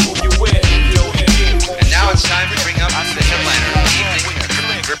 If who you with? And now it's time to bring up the headliner of the evening.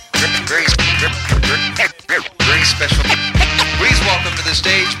 Very special. Please welcome to the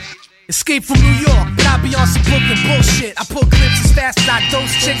stage. Escape from New York, but I be on some Brooklyn bullshit. I pull clips as fast as I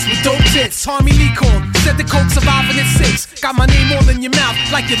dose chicks with dope tits. Tommy Lee called, said the coke surviving at 6. Got my name all in your mouth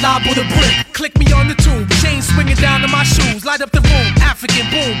like you liable to brick. Click me on the tube, chain swinging down to my shoes. Light up the room, African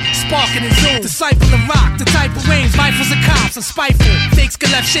boom, sparking and zoom. Disciple of rock, the type of range, rifles and cops. I'm spiteful, fakes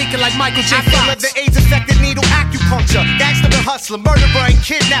get left shaking like Michael J. Fox. I feel the AIDS-affected needle acupuncture. Gangster and hustler, murderer and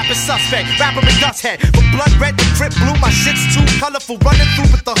kidnapper suspect. Rapper and dust head, from blood red to drip blue. My shit's too colorful, running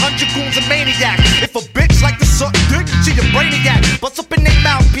through with 100 goons and maniacs. If a bitch like to suck dick, she a brainiac. Bust up in they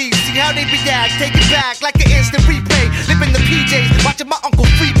mouthpiece, see how they react. Take it back like an instant replay. Live in the PJs, watching my uncle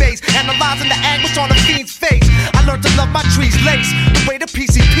freebase, analyzing the anguish on a fiend's face. I learned to love my trees lace, the way the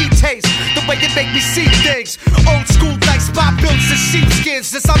PCP tastes, the way they make me see things. Old school like spot builds and sheepskins.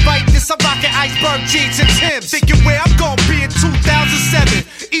 Since I write this, I'm rocking iceberg jeans and Timbs. Thinking where I'm gonna be in 2007,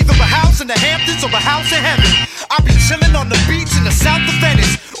 either a house in the Hamptons or a house in heaven. I'll be chilling on the beach in the south of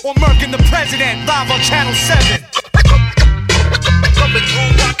Venice, or murking the president live on Channel 7. Coming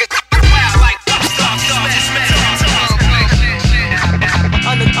through rocket, wow like rockstar,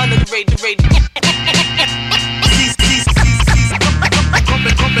 underrated.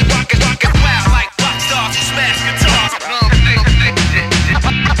 Coming rocket, wow like rockstar, smash guitars.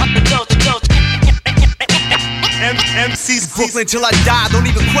 MC's Brooklyn till I die, don't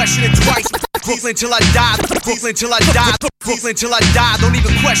even question it twice. Brooklyn till I die, Brooklyn till I die, Brooklyn till I die, don't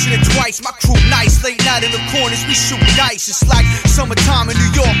even question it twice. My crew nice, late night in the corners, we shoot dice. It's like summertime in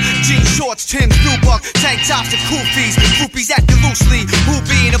New York, jean shorts, Tim's, Nubuck, tank tops and koofies. Groupies acting loosely,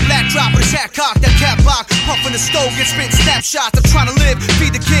 hoopy in a black drop with a hat cock, that cat block, puffing the stove, get spit snapshots. I'm trying to live,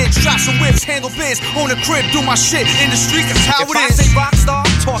 feed the kids, drop some whips, handle biz, own a crib, do my shit in the streets, that's how it is. If I say rockstar,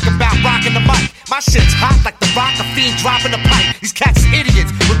 I'm talking about rocking the mic. My shit's hot like the rock, a fiend dropping a pipe. These cats are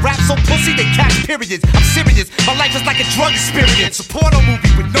idiots, with rap so pussy they catch periods. I'm serious, my life is like a drug experience. A porno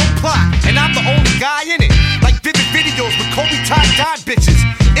movie with no plot, and I'm the only guy in it. Like vivid videos with Kobe tie-dye bitches.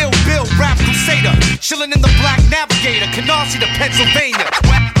 Ill Bill, rap crusader, chilling in the black Navigator, Canarsie to Pennsylvania.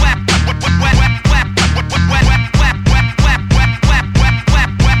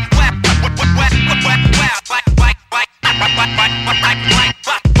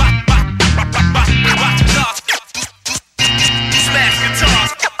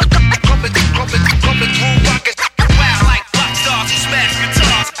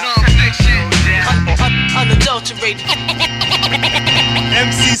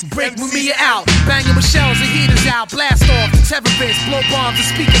 MCs break with me out, banging with shells and heaters out, blast off the terrorists, blow bombs and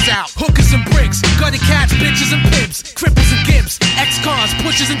speakers out, hookers and bricks, gutty cats, bitches and pimps, cripples and gimps, ex-cons,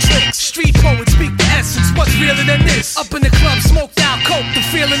 pushers and tricks, street poets speak the essence, what's realer than this? Up in the club, smoked out coke, the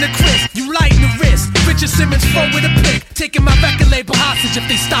feeling the crisp, you lighten the wrist, rich Richard Simmons phone with a pick, taking my record label hostage if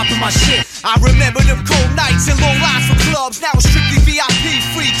they stopping my shit. I remember them cold nights and long lines for clubs. Now it's strictly VIP,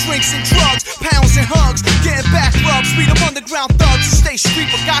 free drinks and drugs, pounds and hugs, getting back rubs. Beat them underground thugs who stay street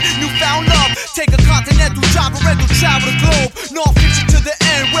but got newfound love. Take a continental job, a rental, travel the globe. North Fiction to the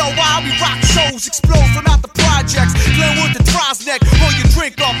end, well while we rock shows, explode from out the projects. Glenwood to Trosneck, roll your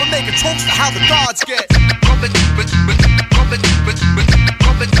drink off and make a toast to how the gods get.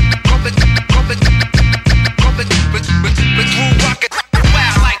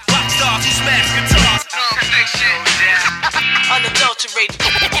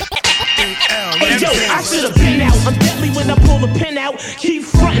 Hey yo, I should've been out. I'm deadly when I pull the pin out. Keep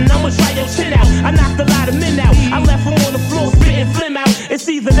frontin', I'ma try your chin out. I knocked a lot of men out. I left them on the floor spitting flim out. It's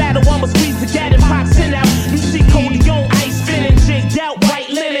either that or I'ma squeeze the gat and pop sin out. You see Cody on ice spinning, jigged out, white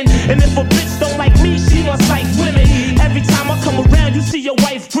linen. And if a bitch don't like me, she must like women. Every time I come around, you see your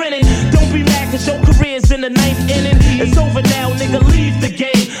wife grinning. Don't be mad cause your career's in the 9th inning. It's over now, nigga, leave the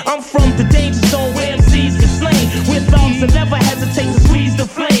game. I'm from the danger zone where MCs get slain. Where thugs will never hesitate to squeeze the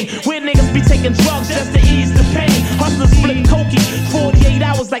flame. Where niggas be taking drugs just to ease the pain. Hustlers flip cokey, 48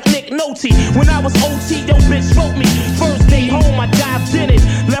 hours like Nick Nolte. When I was OT, your bitch wrote me. First day home, I dived in it.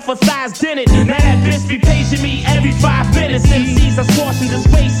 Left her thighs dented. Now that bitch be paging me every 5 minutes. MCs are squashing this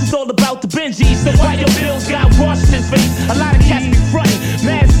race. It's all about the Benjis. So why your bills got washed his face? A lot of cats be frontin'.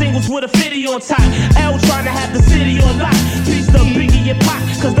 Mad singles with a 50 on top. L trying to have the city on lock. Piece of Biggie and Pac,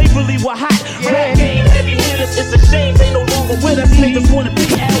 cause they really were hot. Rap game, heavy hitters. It's a shame they no longer with us. Niggas wanna be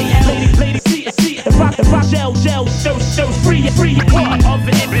L. Lady, see. If I gel, show free, part of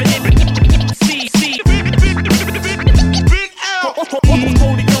it. See. Big L. Holding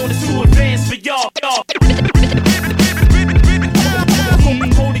on is too advanced for y'all.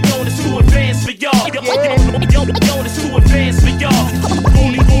 Holding on is too advanced for y'all. Holding is too advanced for y'all.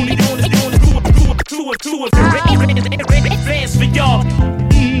 Holding on is too advanced for y'all.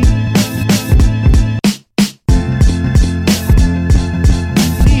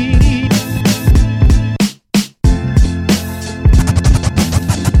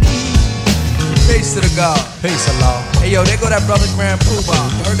 Peace to the God. Peace, Allah. Hey, yo, there go that brother Grand Poobah.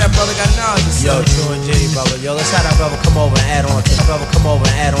 Heard that brother got knowledge. Yo, true indeed, brother. Yo, let's have that brother come over and add on to the brother. Come over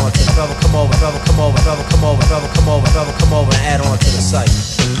and add on to the brother. Come over, brother. Come over, brother. Come over, brother. Come over, brother. Come over and add on to the site.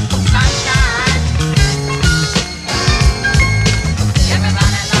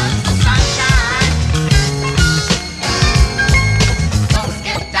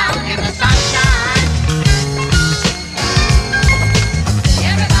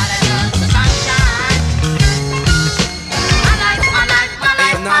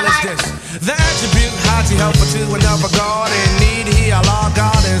 The attribute, Haji helper to another God in need. He Allah,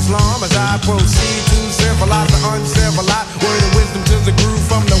 God Islam, as I proceed to civilize the uncivilized. Word of wisdom to the groove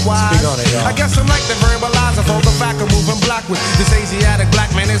from the wise. I guess I'm like the verbalizer for the fact of moving blackwards. This Asiatic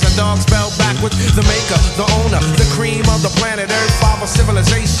black man is a dog spelled backwards. The maker, the owner, the cream of the planet Earth, father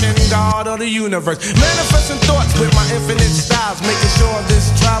civilization, God of the universe. Manifesting thoughts with my infinite styles, making sure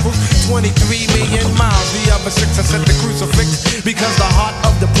this travels 23 million miles. The other 6 I set the crucifix because the heart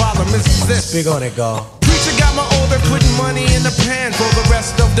of the problem is this. Big on it, God. Preacher got my older putting money in the pan for the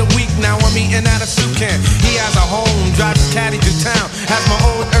rest of the week. Now I'm eating out a soup can. He has a home, drives his caddy to town. Has my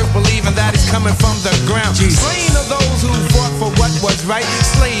old earth believing that he's coming from the ground. Slain are those who fought for what was right.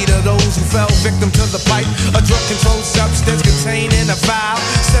 Slayed are those who fell victim to the pipe. A drug-controlled substance containing a vial.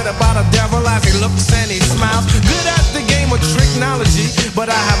 Set up by the devil as he looks and he smiles. Good at the game of tricknology,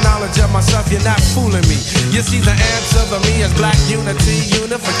 but I have knowledge of myself, you're not fooling me. You see the answer to me is black unity,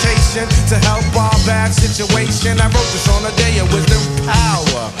 unification to help our bad situation. I wrote this on a day of wisdom,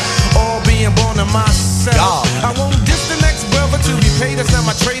 power, all being born of myself. I won't diss the next brother to be paid. That's not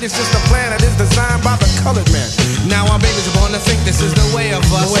my trade, it's just a plan that is designed by the colored man. Now our babies are born to think this is the way of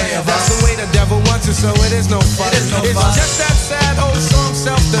us. That's the way the devil wants it, so it is no fuss. It's just that sad old song,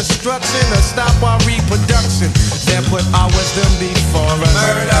 self-destruction, to stop our reproduction. Then put our wisdom before us.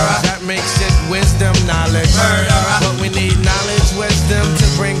 Murderer. That makes it wisdom, knowledge. Murderer. But we need knowledge, wisdom to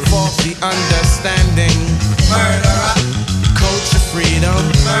bring forth the understanding. Murderer. Culture, freedom.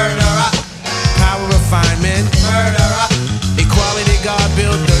 Murderer. Power, refinement. Murderer. Equality, God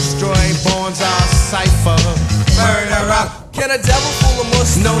build, destroy, bonds our cipher. Murderer. Can a devil fool a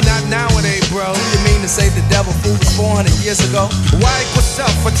Muslim? No, not nowadays, bro. Do you mean to say the devil fooled us 400 years ago? Why equal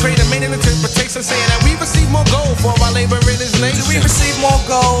self? A trader made an interpretation saying that we receive more gold for our labor in his nation. Do we receive more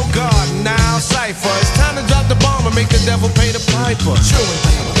gold? God, now cipher. It's time to drop the bomb and make the devil pay the piper. True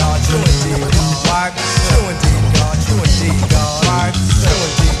indeed, God. True indeed, God. True indeed, God. True indeed, God. True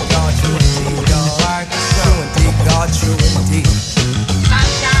indeed, God. True indeed, God. True indeed, God. True indeed.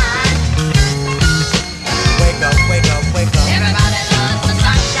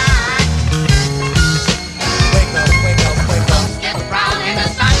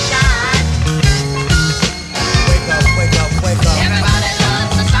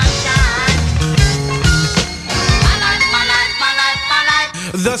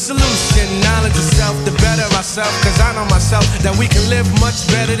 the solution. Knowledge of self, to better ourselves. Cause I know myself that we can live much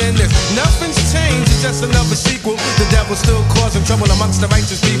better than this. Nothing's changed, it's just another sequel. The devil's still causing trouble amongst the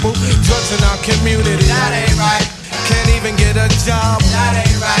righteous people. Drugs in our community, that ain't right. Can't even get a job, that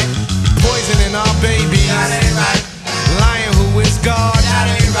ain't right. Poisoning our babies, that ain't right. Lying who is God,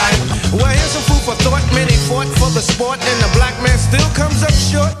 that ain't right. Well, here's some food for thought. Many fought for the sport, and the black man still comes up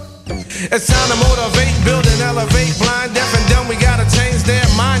short. It's time to motivate, build and elevate. Blind, deaf, and dumb, we gotta change their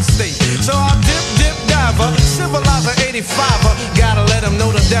mind state. So I'll dip, diver, civilizer 85er. Gotta let them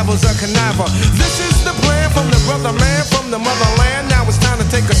know the devil's a conniver. This is the plan from the brother man, from the motherland. Now it's time to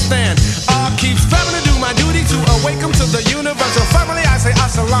take a stand. I'll keep striving to do my duty to awaken to the universal family. I say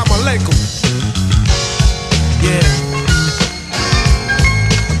assalamu alaikum. Yeah.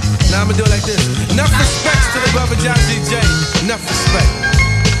 Now I'ma do it like this. Enough respects to the brother John DJ. Enough respect.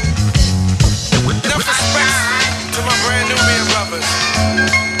 Enough respect to my brand new man brothers.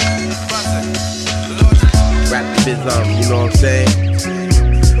 Rap the biz you know what I'm saying?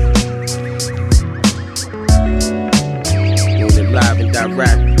 Doing it live and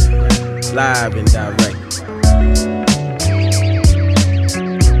direct. Live and direct.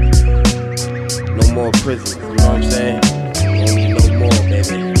 No more prisons, you know what I'm saying? Don't need no more,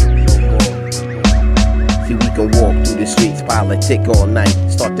 baby. We can walk through the streets, politic all night.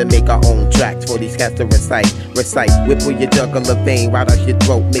 Start to make our own tracks for these cats to recite. Whipple your jugular vein, right out your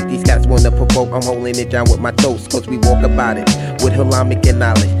throat. Make these cats wanna provoke. I'm holding it down with my toast, cause we walk about it with Halamic and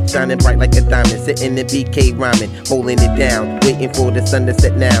knowledge. Shining bright like a diamond, sitting in BK rhyming. Holding it down, waiting for the sun to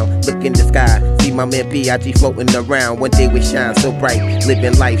set now. Look in the sky, see my man B.I.G. floating around. One day we shine so bright,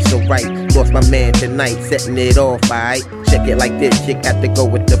 living life so right. Lost my man tonight, setting it off, alright? Check it like this, shit got to go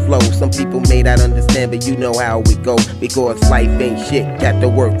with the flow. Some people may not understand, but you know how we go. Because life ain't shit, got to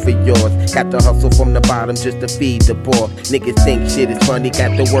work for yours. Got to hustle from the bottom just to feed the poor. Niggas think shit is funny,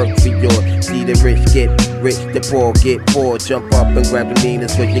 got to work for yours. See the rich get rich, the poor get poor. Jump up and grab the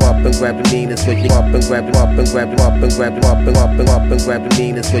meanest, but you up and grab the meanest, but you up and grab it, up and grab it, up and grab it, up and grab the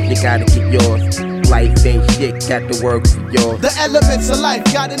meanest, but you gotta keep yours. Life ain't shit, got to work for yours. The elements of life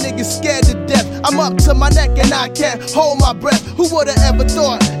got a nigga scared to death. I'm up to my neck and I can't hold my breath. Who would've ever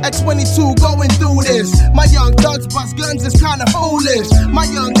thought at 22 going through this? My young thugs bust guns is kinda foolish. My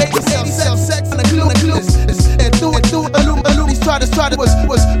young ladies sell sex on the clueless. And through Illuminati's try to was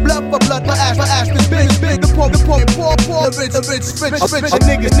blood for blood, for ash, this big, the poor, the rich.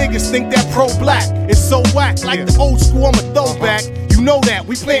 Niggas think that pro-black is so whack. Like the old school, I'm a throwback. You know that,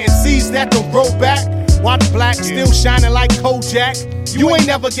 we planting seeds that don't grow back. While the black still shining like Kojak. You ain't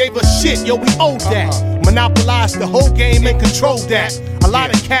never gave a shit, yo, we owe that. Monopolize the whole game and control that. A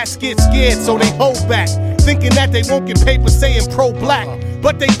lot of cats get scared, so they hold back. Thinking that they won't get paper saying pro-black.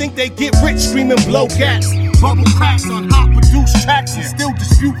 But they think they get rich screaming blow gas. Bubble cracks on hot produced tracks and still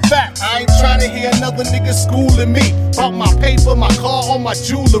dispute facts. I ain't trying to hear another nigga schooling me about my paper, my car, or my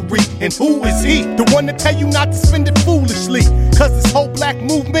jewelry. And who is he? The one to tell you not to spend it foolishly. Cause this whole black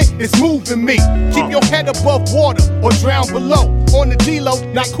movement is moving me. Keep your head above water or drown below. On the D-Lo,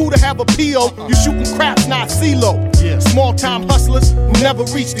 not cool to have a P.O. You shooting craps, not CeeLo. Small time hustlers who never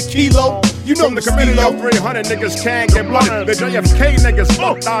reach the kilo. You know the community of 300 niggas can't get blooded. The JFK niggas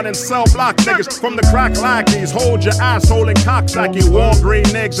fucked out and cell block niggas. From the crack lackeys, hold your asshole and cocksacky. Walgreen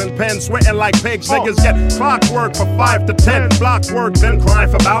niggas and pens sweating like pigs. Niggas get clockwork for 5 to 10. Block work, then cry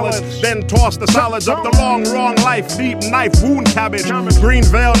for balance. Then toss the solids up the long, wrong life. Deep knife, wound cabbage.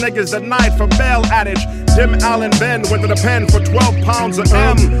 Greenvale niggas denied for bail adage. Jim Allen Ben went to the pen for 12 pounds of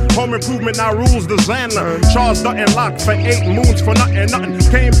M. Home improvement now rules the Zen. Charles Dutton locked for 8 moons for nothing.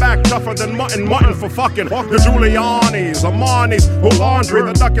 Came back tougher than mutton for fucking. The Giulianis, Armanis, who laundry.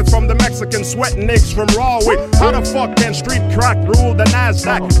 The ducats from the Mexican sweat niggas from Rahway. How the fuck can street crack rule the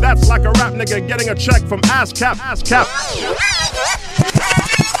NASDAQ? That's like a rap nigga getting a check from ASCAP.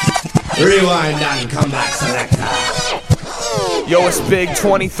 Rewind and come back, selector. Yo, it's Big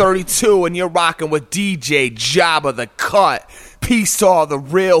 2032 and you're rocking with DJ Jabbathakut. Peace to all the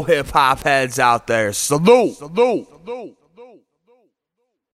real hip hop heads out there. Salute.